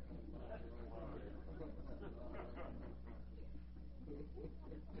heart.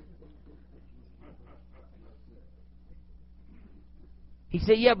 He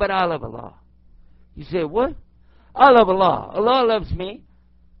said, yeah, but I love Allah. You say, what? I love Allah. Allah loves me.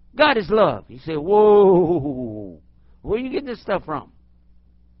 God is love. You say, whoa, where are you getting this stuff from?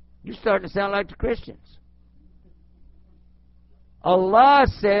 You're starting to sound like the Christians. Allah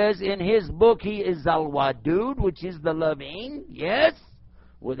says in His book He is Al-Wadud, which is the loving, yes,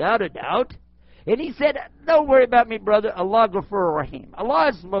 without a doubt. And He said, don't worry about me, brother, Allah Ghafur Rahim. Allah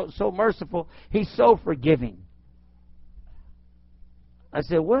is so merciful, He's so forgiving. I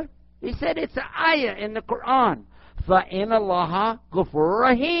said, what? He said, it's an ayah in the Quran. فَإِنَ اللَّهَ Ghafur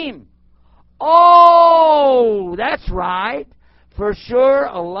Rahim. Oh, that's right. For sure,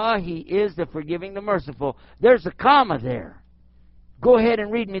 Allah, He is the forgiving, the merciful. There's a comma there. Go ahead and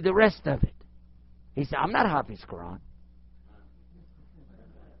read me the rest of it. He said, I'm not Hafiz Quran.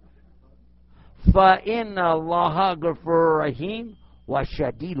 فَإِنَّ اللَّهَ غَفُورٌ رَحِيمٌ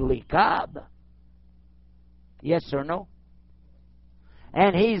وَشَدِيدُ الْعِقَابِ. Yes or no?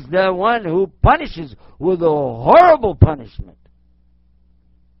 And He's the one who punishes with a horrible punishment.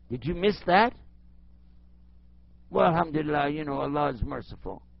 Did you miss that? Well, alhamdulillah, Allah is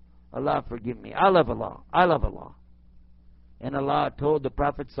merciful. Allah forgive me. I love Allah. I love Allah. And Allah told the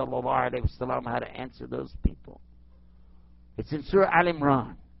Prophet ﷺ how to answer those people. It's in Surah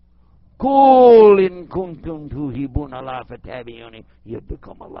Al-Imran. Qul in kuntum tuhibun Allah fatabi'uni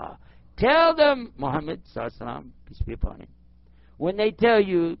yuhibbukum Allah. Tell them, Muhammad ﷺ, peace be upon him, when they tell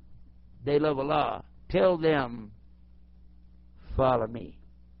you they love Allah, tell them, follow me.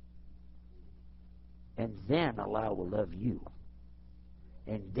 And then Allah will love you.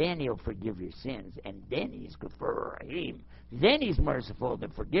 And then He'll forgive your sins. And then He's Ghafur Rahim. Then He's merciful, the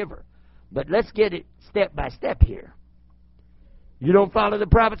forgiver. But let's get it step by step here. You don't follow the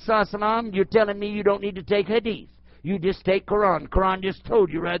Prophet ﷺ, you're telling me you don't need to take hadith. You just take Quran. Quran just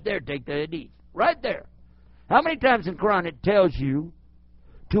told you right there, take the hadith. Right there. How many times in Quran it tells you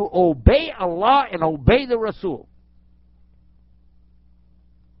to obey Allah and obey the Rasul?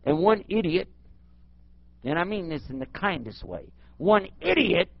 And one idiot, and I mean this in the kindest way, one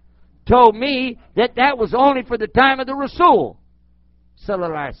idiot told me that that was only for the time of the Rasul sallallahu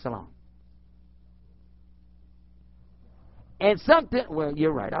alaihi wasallam. And something, well,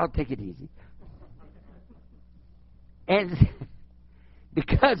 you're right, I'll take it easy. And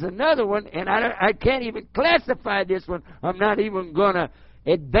because another one, and I can't even classify this one, I'm not even going to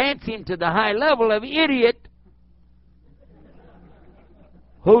advance him to the high level of idiot,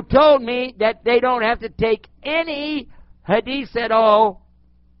 who told me that they don't have to take any hadith at all.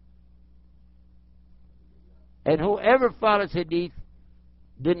 And whoever follows hadith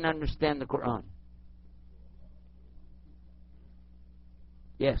didn't understand the Quran.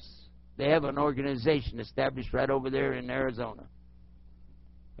 Yes, they have an organization established right over there in Arizona.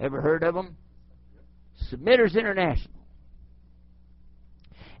 Ever heard of them? Submitters International.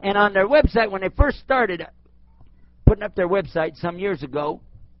 And on their website, when they first started putting up their website some years ago,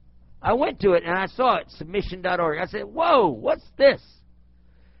 I went to it and I saw it, submission.org. I said, whoa, what's this?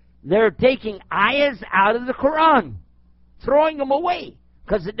 They're taking ayahs out of the Quran, throwing them away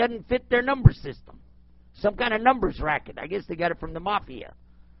because it doesn't fit their number system. Some kind of numbers racket. I guess they got it from the mafia.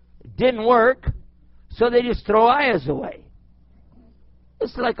 It didn't work, so they just throw ayahs away.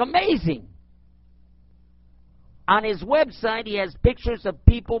 It's like amazing. On his website, he has pictures of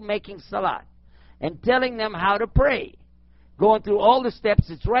people making salat and telling them how to pray, going through all the steps.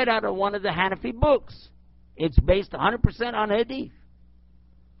 It's right out of one of the Hanafi books. It's based 100% on hadith.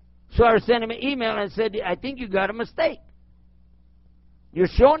 So I sent him an email and said, I think you got a mistake. You're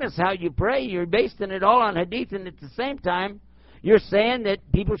showing us how you pray. You're basing it all on hadith, and at the same time, you're saying that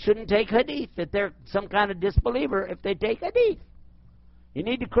people shouldn't take hadith, that they're some kind of disbeliever if they take hadith. You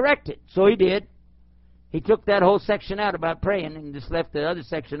need to correct it. So he did. He took that whole section out about praying and just left the other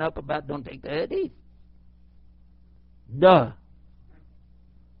section up about don't take the hadith. Duh.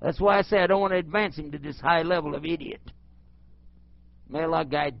 That's why I say I don't want to advance him to this high level of idiot. May Allah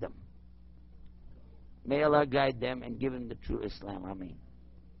guide them. May Allah guide them and give them the true Islam. I mean,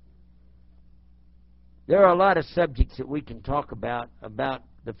 there are a lot of subjects that we can talk about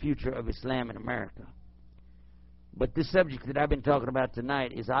the future of Islam in America. But this subject that I've been talking about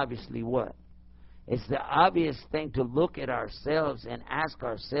tonight is obviously what? It's the obvious thing to look at ourselves and ask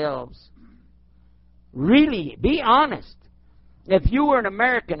ourselves, really, be honest. If you were an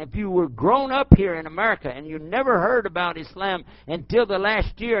American, if you were grown up here in America and you never heard about Islam until the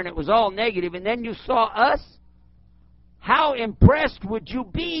last year and it was all negative, and then you saw us, how impressed would you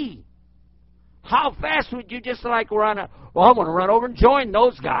be? How fast would you just like run I want to run over and join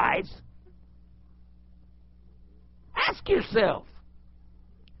those guys? Ask yourself.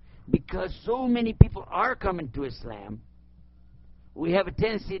 Because so many people are coming to Islam, we have a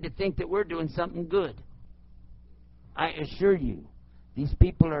tendency to think that we're doing something good. I assure you, these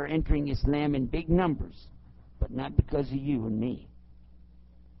people are entering Islam in big numbers, but not because of you and me,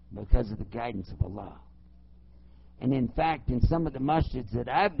 because of the guidance of Allah. And in fact, in some of the masjids that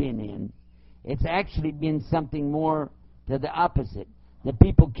I've been in, it's actually been something more to the opposite. The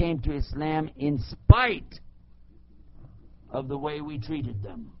people came to Islam in spite of the way we treated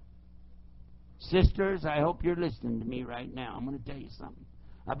them. Sisters, I hope you're listening to me right now. I'm going to tell you something.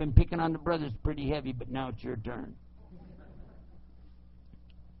 I've been picking on the brothers pretty heavy, but now it's your turn.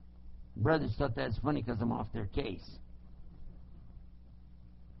 Brothers thought that's funny because I'm off their case.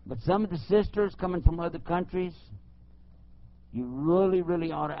 But some of the sisters coming from other countries, you really,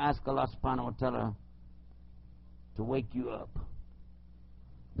 really ought to ask Allah subhanahu wa ta'ala to wake you up.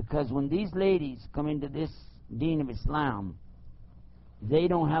 Because when these ladies come into this deen of Islam, they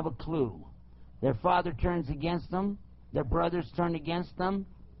don't have a clue. Their father turns against them. Their brothers turn against them.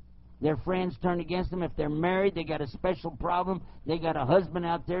 Their friends turn against them. If they're married, they got a special problem. They got a husband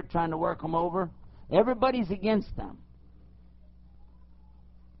out there trying to work them over. Everybody's against them.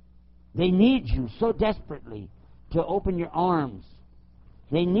 They need you so desperately to open your arms.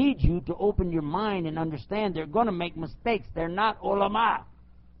 They need you to open your mind and understand they're going to make mistakes. They're not ulama.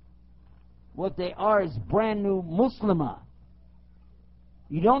 What they are is brand new Muslimah.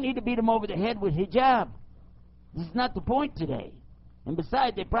 You don't need to beat them over the head with hijab. This is not the point today. And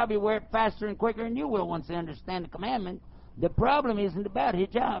besides, they probably wear it faster and quicker than you will once they understand the commandment. The problem isn't about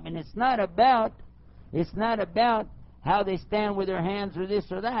hijab, and it's not about how they stand with their hands or this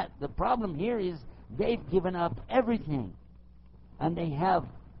or that. The problem here is they've given up everything, and they have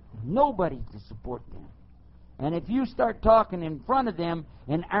nobody to support them. And if you start talking in front of them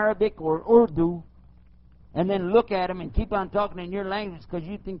in Arabic or Urdu, and then look at them and keep on talking in your language because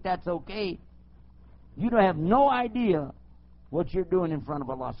you think that's okay, you don't have no idea what you're doing in front of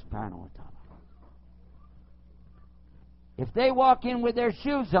Allah subhanahu wa ta'ala. If they walk in with their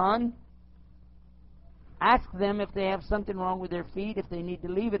shoes on, ask them if they have something wrong with their feet, if they need to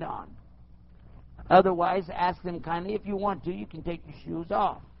leave it on. Otherwise, ask them kindly, if you want to, you can take your shoes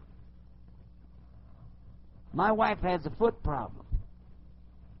off. My wife has a foot problem.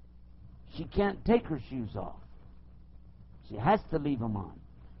 She can't take her shoes off. She has to leave them on.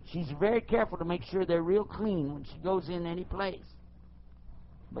 She's very careful to make sure they're real clean when she goes in any place.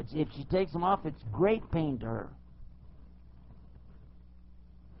 But if she takes them off, it's great pain to her.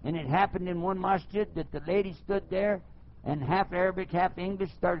 And it happened in one masjid that the lady stood there and half Arabic, half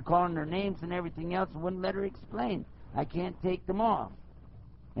English, started calling her names and everything else and wouldn't let her explain. I can't take them off.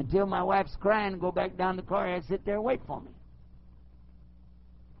 Until my wife's crying and go back down the car, I sit there and wait for me.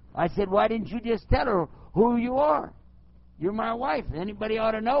 I said, why didn't you just tell her who you are? You're my wife. Anybody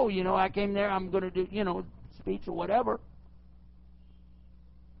ought to know, I came there, I'm going to do, speech or whatever.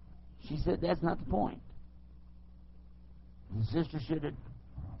 She said, that's not the point. The sister should have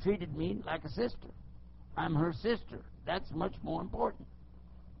treated me like a sister. I'm her sister. That's much more important.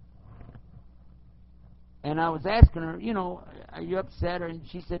 And I was asking her, are you upset? And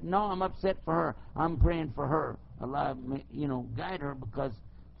she said, no, I'm upset for her. I'm praying for her. Allah, guide her because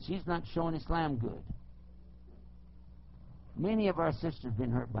she's not showing Islam good. Many of our sisters have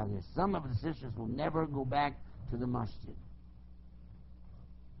been hurt by this. Some of the sisters will never go back to the masjid.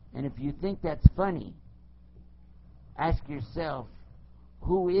 And if you think that's funny, ask yourself,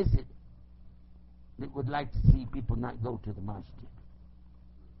 who is it that would like to see people not go to the masjid?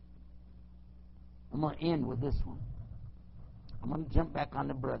 I'm going to end with this one. I'm going to jump back on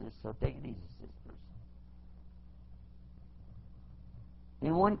the brothers, so take it easy, sisters.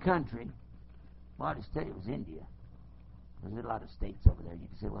 In one country, well, I just tell you it was India. There's a lot of states over there. You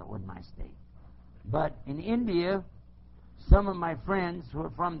can say, well, it wasn't my state. But in India, some of my friends who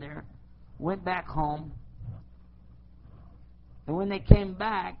are from there went back home. And when they came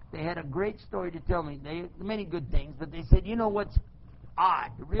back, they had a great story to tell me. Many good things, but they said, what's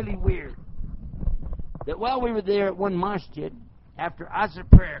odd, really weird? That while we were there at one masjid, after Asr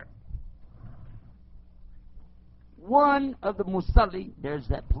prayer, one of the musalli, there's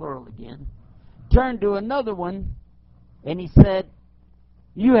that plural again, turned to another one, and he said,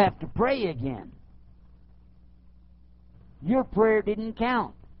 you have to pray again. Your prayer didn't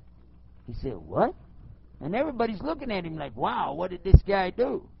count. He said, what? And everybody's looking at him like, wow, what did this guy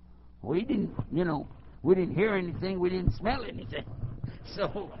do? We didn't, we didn't hear anything. We didn't smell anything.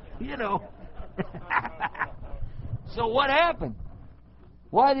 So, so what happened?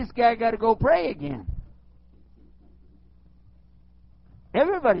 Why this guy got to go pray again?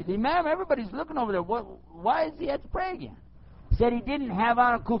 Everybody, the imam, everybody's looking over there. Why does he have to pray again? He said he didn't have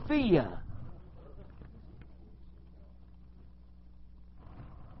on a kufiya.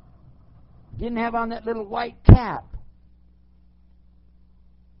 Didn't have on that little white cap.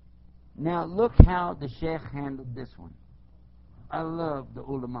 Now look how the sheikh handled this one. I love the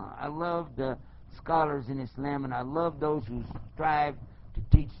ulama. I love the scholars in Islam, and I love those who strive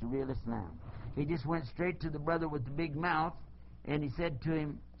to teach the real Islam. He just went straight to the brother with the big mouth, and he said to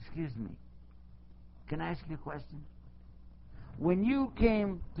him, excuse me, can I ask you a question? When you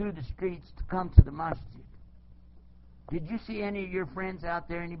came through the streets to come to the masjid, did you see any of your friends out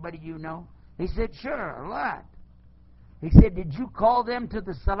there, anybody you know? He said, sure, a lot. He said, did you call them to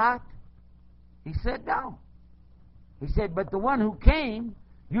the salat? He said, no. He said, but the one who came,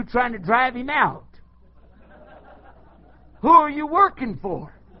 you're trying to drive him out. Who are you working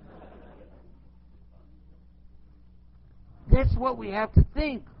for? That's what we have to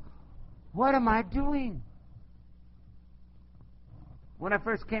think. What am I doing? When I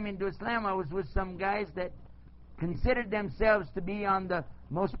first came into Islam, I was with some guys that considered themselves to be on the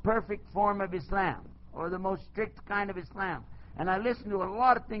most perfect form of Islam, or the most strict kind of Islam. And I listened to a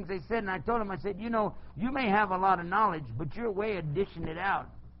lot of things they said, and I told them, I said, you may have a lot of knowledge, but your way of dishing it out,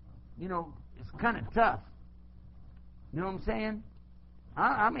 it's kind of tough. You know what I'm saying?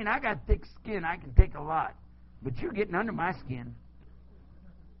 I mean, I got thick skin. I can take a lot. But you're getting under my skin.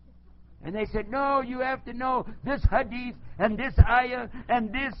 And they said, no, you have to know this hadith and this ayah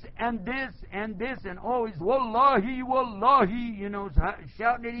and this and this and this, and always wallahi, wallahi,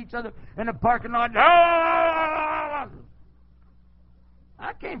 shouting at each other in the parking lot. Ah!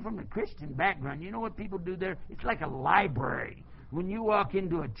 I came from a Christian background. You know what people do there? It's like a library. When you walk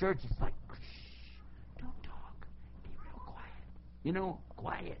into a church, it's like, shh, don't talk. Be real quiet.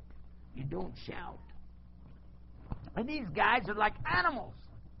 Quiet. You don't shout. And these guys are like animals.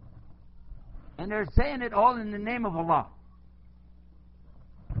 And they're saying it all in the name of Allah.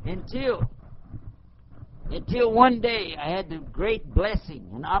 Until one day I had the great blessing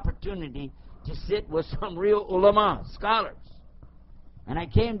and opportunity to sit with some real ulama, scholars. And I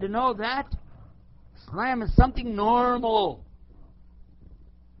came to know that Islam is something normal.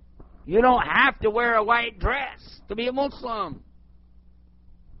 You don't have to wear a white dress to be a Muslim.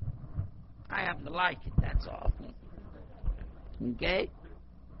 I happen to like it, that's all. Okay?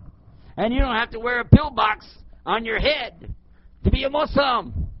 And you don't have to wear a pillbox on your head to be a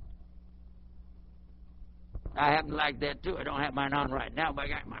Muslim. I happen to like that too. I don't have mine on right now, but I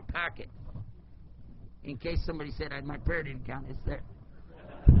got it in my pocket. In case somebody said my prayer didn't count, it's there.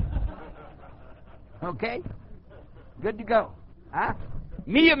 Okay? Good to go. Huh?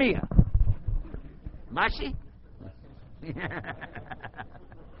 Mia Mia. Mashi?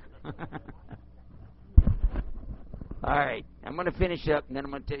 All right. I'm going to finish up, and then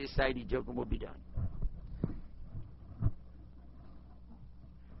I'm going to tell you a Saidi joke, and we'll be done.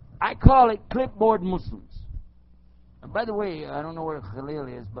 call it clipboard Muslims. And by the way, I don't know where Khalil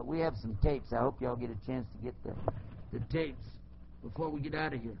is, but we have some tapes. I hope y'all get a chance to get the tapes before we get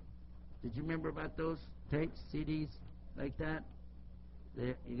out of here. Did you remember about those tapes, CDs, like that?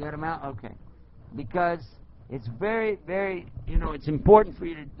 You got them out? Okay. Because it's very, very, it's important for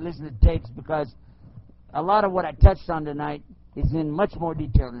you to listen to tapes because a lot of what I touched on tonight is in much more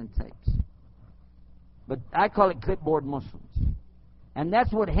detail in tapes. But I call it clipboard Muslims. And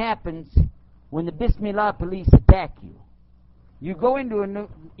that's what happens when the Bismillah police attack you. You go into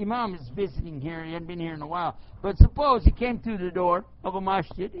Imam is visiting here, he hadn't been here in a while, but suppose he came through the door of a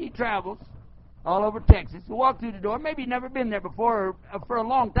masjid, he travels all over Texas, he walked through the door, maybe he'd never been there before, or for a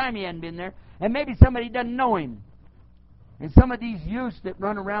long time he hadn't been there, and maybe somebody doesn't know him. And some of these youths that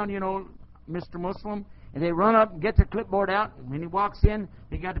run around, Mr. Muslim, and they run up and get their clipboard out, and when he walks in,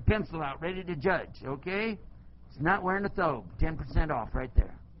 they got the pencil out, ready to judge, okay? He's not wearing a thobe, 10% off right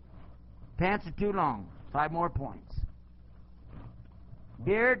there. Pants are too long, 5 more points.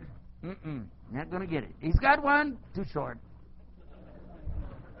 Beard, not going to get it. He's got one, too short.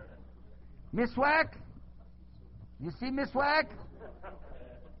 Miswak? You see miswak?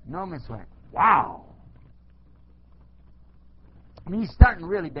 No miswak. Wow. I mean, he's starting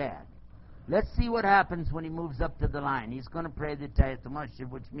really bad. Let's see what happens when he moves up to the line. He's going to pray the Tahiyyat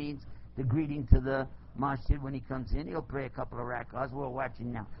al-Masjid, which means the greeting to the masjid when he comes in. He'll pray a couple of rak'ahs. We're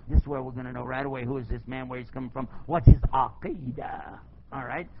watching now. This is where we're going to know right away who is this man, where he's coming from, what's his aqidah. All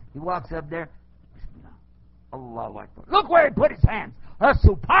right? He walks up there. Allahu Akbar. Look where he put his hands.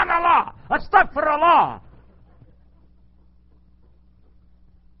 Subhanallah. Astaghfirullah.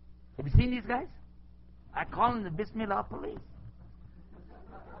 Have you seen these guys? I call them the Bismillah police.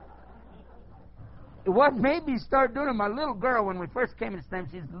 What made me start doing it, my little girl, when we first came to Islam,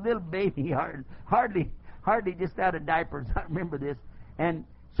 she's a little baby, hardly just out of diapers. I remember this. And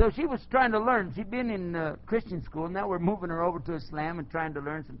so she was trying to learn. She'd been in Christian school. Now we're moving her over to Islam and trying to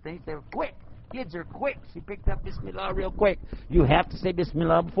learn some things. They were quick. Kids are quick. She picked up Bismillah real quick. You have to say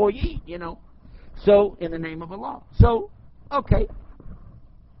Bismillah before you eat, So, in the name of Allah. So, okay.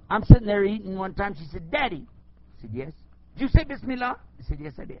 I'm sitting there eating one time. She said, Daddy. I said, yes. Did you say Bismillah? I said,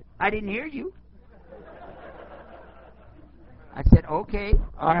 yes, I did. I didn't hear you. I said, okay,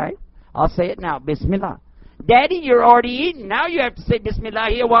 all right. I'll say it now. Bismillah. Daddy, you're already eating. Now you have to say Bismillah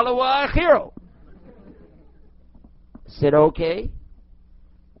here wa akhiru. I said, okay.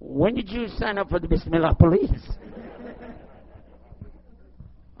 When did you sign up for the Bismillah police?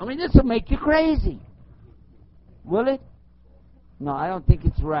 I mean, this will make you crazy. Will it? No, I don't think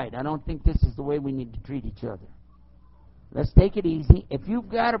it's right. I don't think this is the way we need to treat each other. Let's take it easy. If you've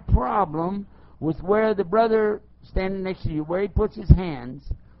got a problem with where the brother standing next to you, where he puts his hands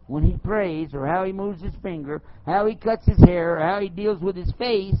when he prays, or how he moves his finger, how he cuts his hair, or how he deals with his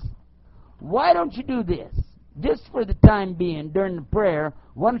face, why don't you do this? Just for the time being, during the prayer,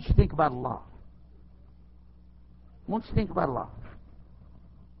 why don't you think about Allah? Why don't you think about Allah?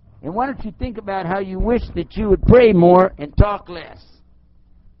 And why don't you think about how you wish that you would pray more and talk less?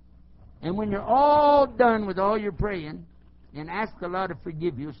 And when you're all done with all your praying, and ask Allah to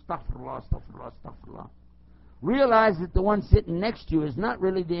forgive you, astaghfirullah, astaghfirullah, astaghfirullah, realize that the one sitting next to you is not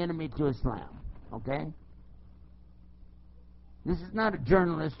really the enemy to Islam, okay? This is not a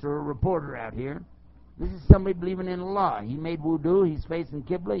journalist or a reporter out here. This is somebody believing in Allah. He made wudu, he's facing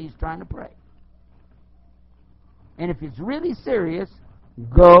Qibla, he's trying to pray. And if it's really serious,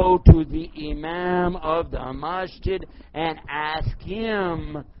 go to the Imam of the Masjid and ask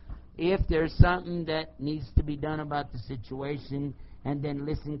him if there's something that needs to be done about the situation, and then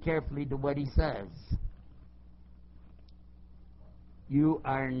listen carefully to what he says. You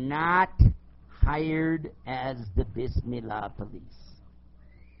are not hired as the Bismillah police.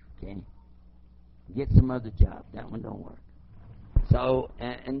 Okay? Get some other job. That one don't work. So,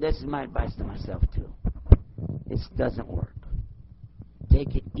 and this is my advice to myself too. This doesn't work.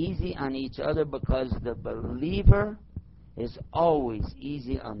 Take it easy on each other, because the believer is always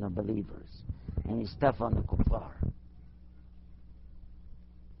easy on the believers, and he's tough on the kuffar.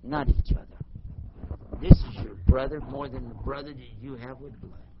 Not each other. This is your brother more than the brother that you have with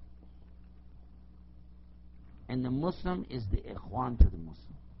blood. And the Muslim is the ikhwan to the Muslim.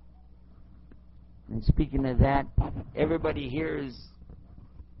 And speaking of that, everybody here is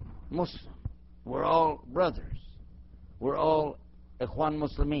Muslim. We're all brothers. We're all ikhwan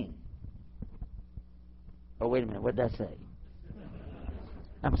muslimin. Oh, wait a minute. What did I say?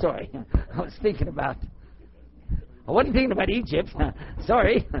 I'm sorry. I wasn't thinking about Egypt.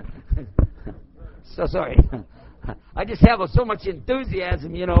 Sorry. So sorry. I just have so much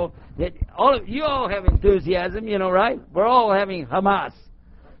enthusiasm, that all of you all have enthusiasm, right? We're all having Hamas.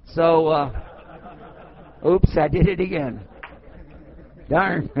 So, oops, I did it again.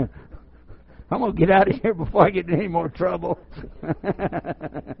 Darn. I'm going to get out of here before I get in any more trouble.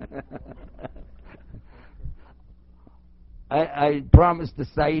 I promised the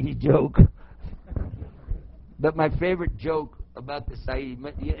Saidi joke. But my favorite joke about the Saidi,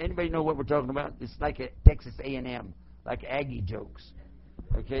 anybody know what we're talking about? It's like a Texas A&M, like Aggie jokes.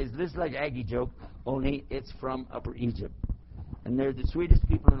 Okay, this is like Aggie joke, only it's from Upper Egypt. And they're the sweetest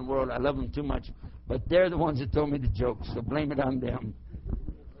people in the world. I love them too much. But they're the ones that told me the joke, so blame it on them.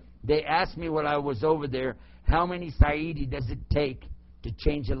 They asked me while I was over there, how many Saidi does it take to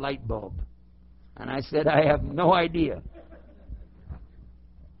change a light bulb? And I said, I have no idea.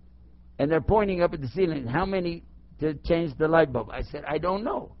 And they're pointing up at the ceiling, how many to change the light bulb? I said, I don't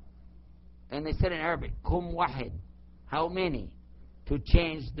know. And they said in Arabic, kum wahid, how many to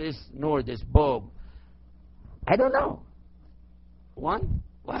change this bulb? I don't know. One?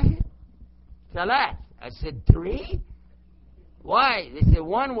 Wahid? Salat. I said, 3? Why? They said,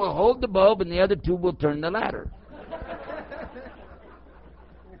 one will hold the bulb and the other 2 will turn the ladder.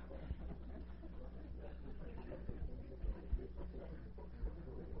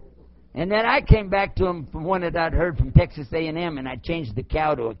 And then I came back to him from one that I'd heard from Texas A&M, and I changed the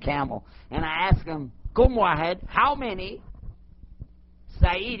cow to a camel. And I asked him, Kum Wahid, how many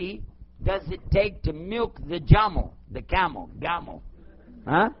Saidi does it take to milk the camel? Camel.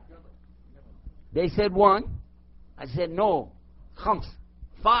 Huh? They said 1. I said, no. Khams.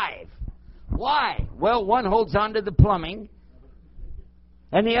 5. Why? Well, 1 holds on to the plumbing,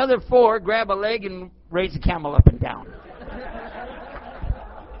 and the other 4 grab a leg and raise the camel up and down.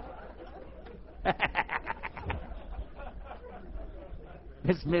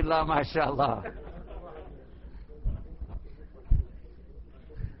 Bismillah, mashallah.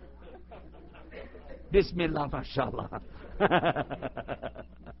 Bismillah, mashallah.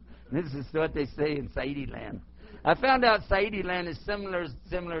 This is what they say in Saidi land. I found out Saidi land is similar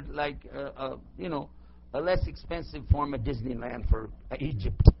like, a less expensive form of Disneyland for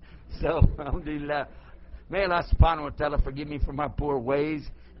Egypt. So, alhamdulillah. May Allah subhanahu wa ta'ala forgive me for my poor ways.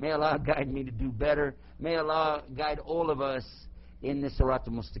 May Allah guide me to do better. May Allah guide all of us in the Sirat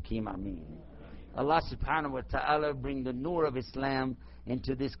al-Mustaqim. Ameen. Allah subhanahu wa ta'ala bring the nur of Islam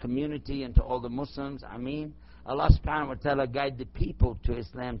into this community and to all the Muslims. Ameen. Allah subhanahu wa ta'ala guide the people to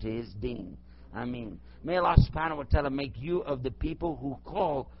Islam, to His deen. Ameen. May Allah subhanahu wa ta'ala make you of the people who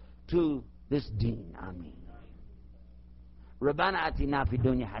call to this deen. Ameen. ربنا آتنا في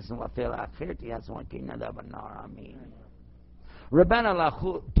الدنيا حسنة وفي الآخرة حسنة وقنا عذاب النار. آمين. ربنا لا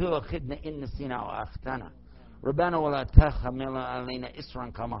تؤاخذنا إن نسينا أو أخطأنا. ربنا ولا تحمل علينا إصرا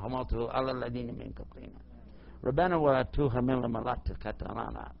كما حملته على الذين من قبلنا. ربنا ولا تحملنا ما لا طاقة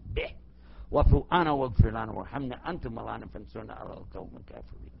لنا به. واعف عنا واغفر لنا وارحمنا أنت مولانا فانصرنا على القوم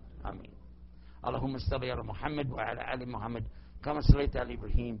الكافرين. آمين. اللهم صل على محمد وعلى آل محمد كما صليت على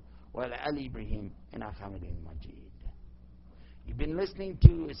إبراهيم وعلى آل إبراهيم إنك حميد مجيد. You've been listening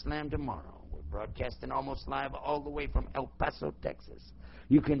to Islam Tomorrow. We're broadcasting almost live all the way from El Paso, Texas.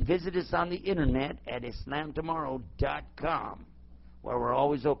 You can visit us on the internet at islamtomorrow.com, where we're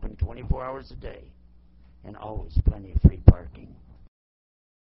always open 24 hours a day and always plenty of free parking.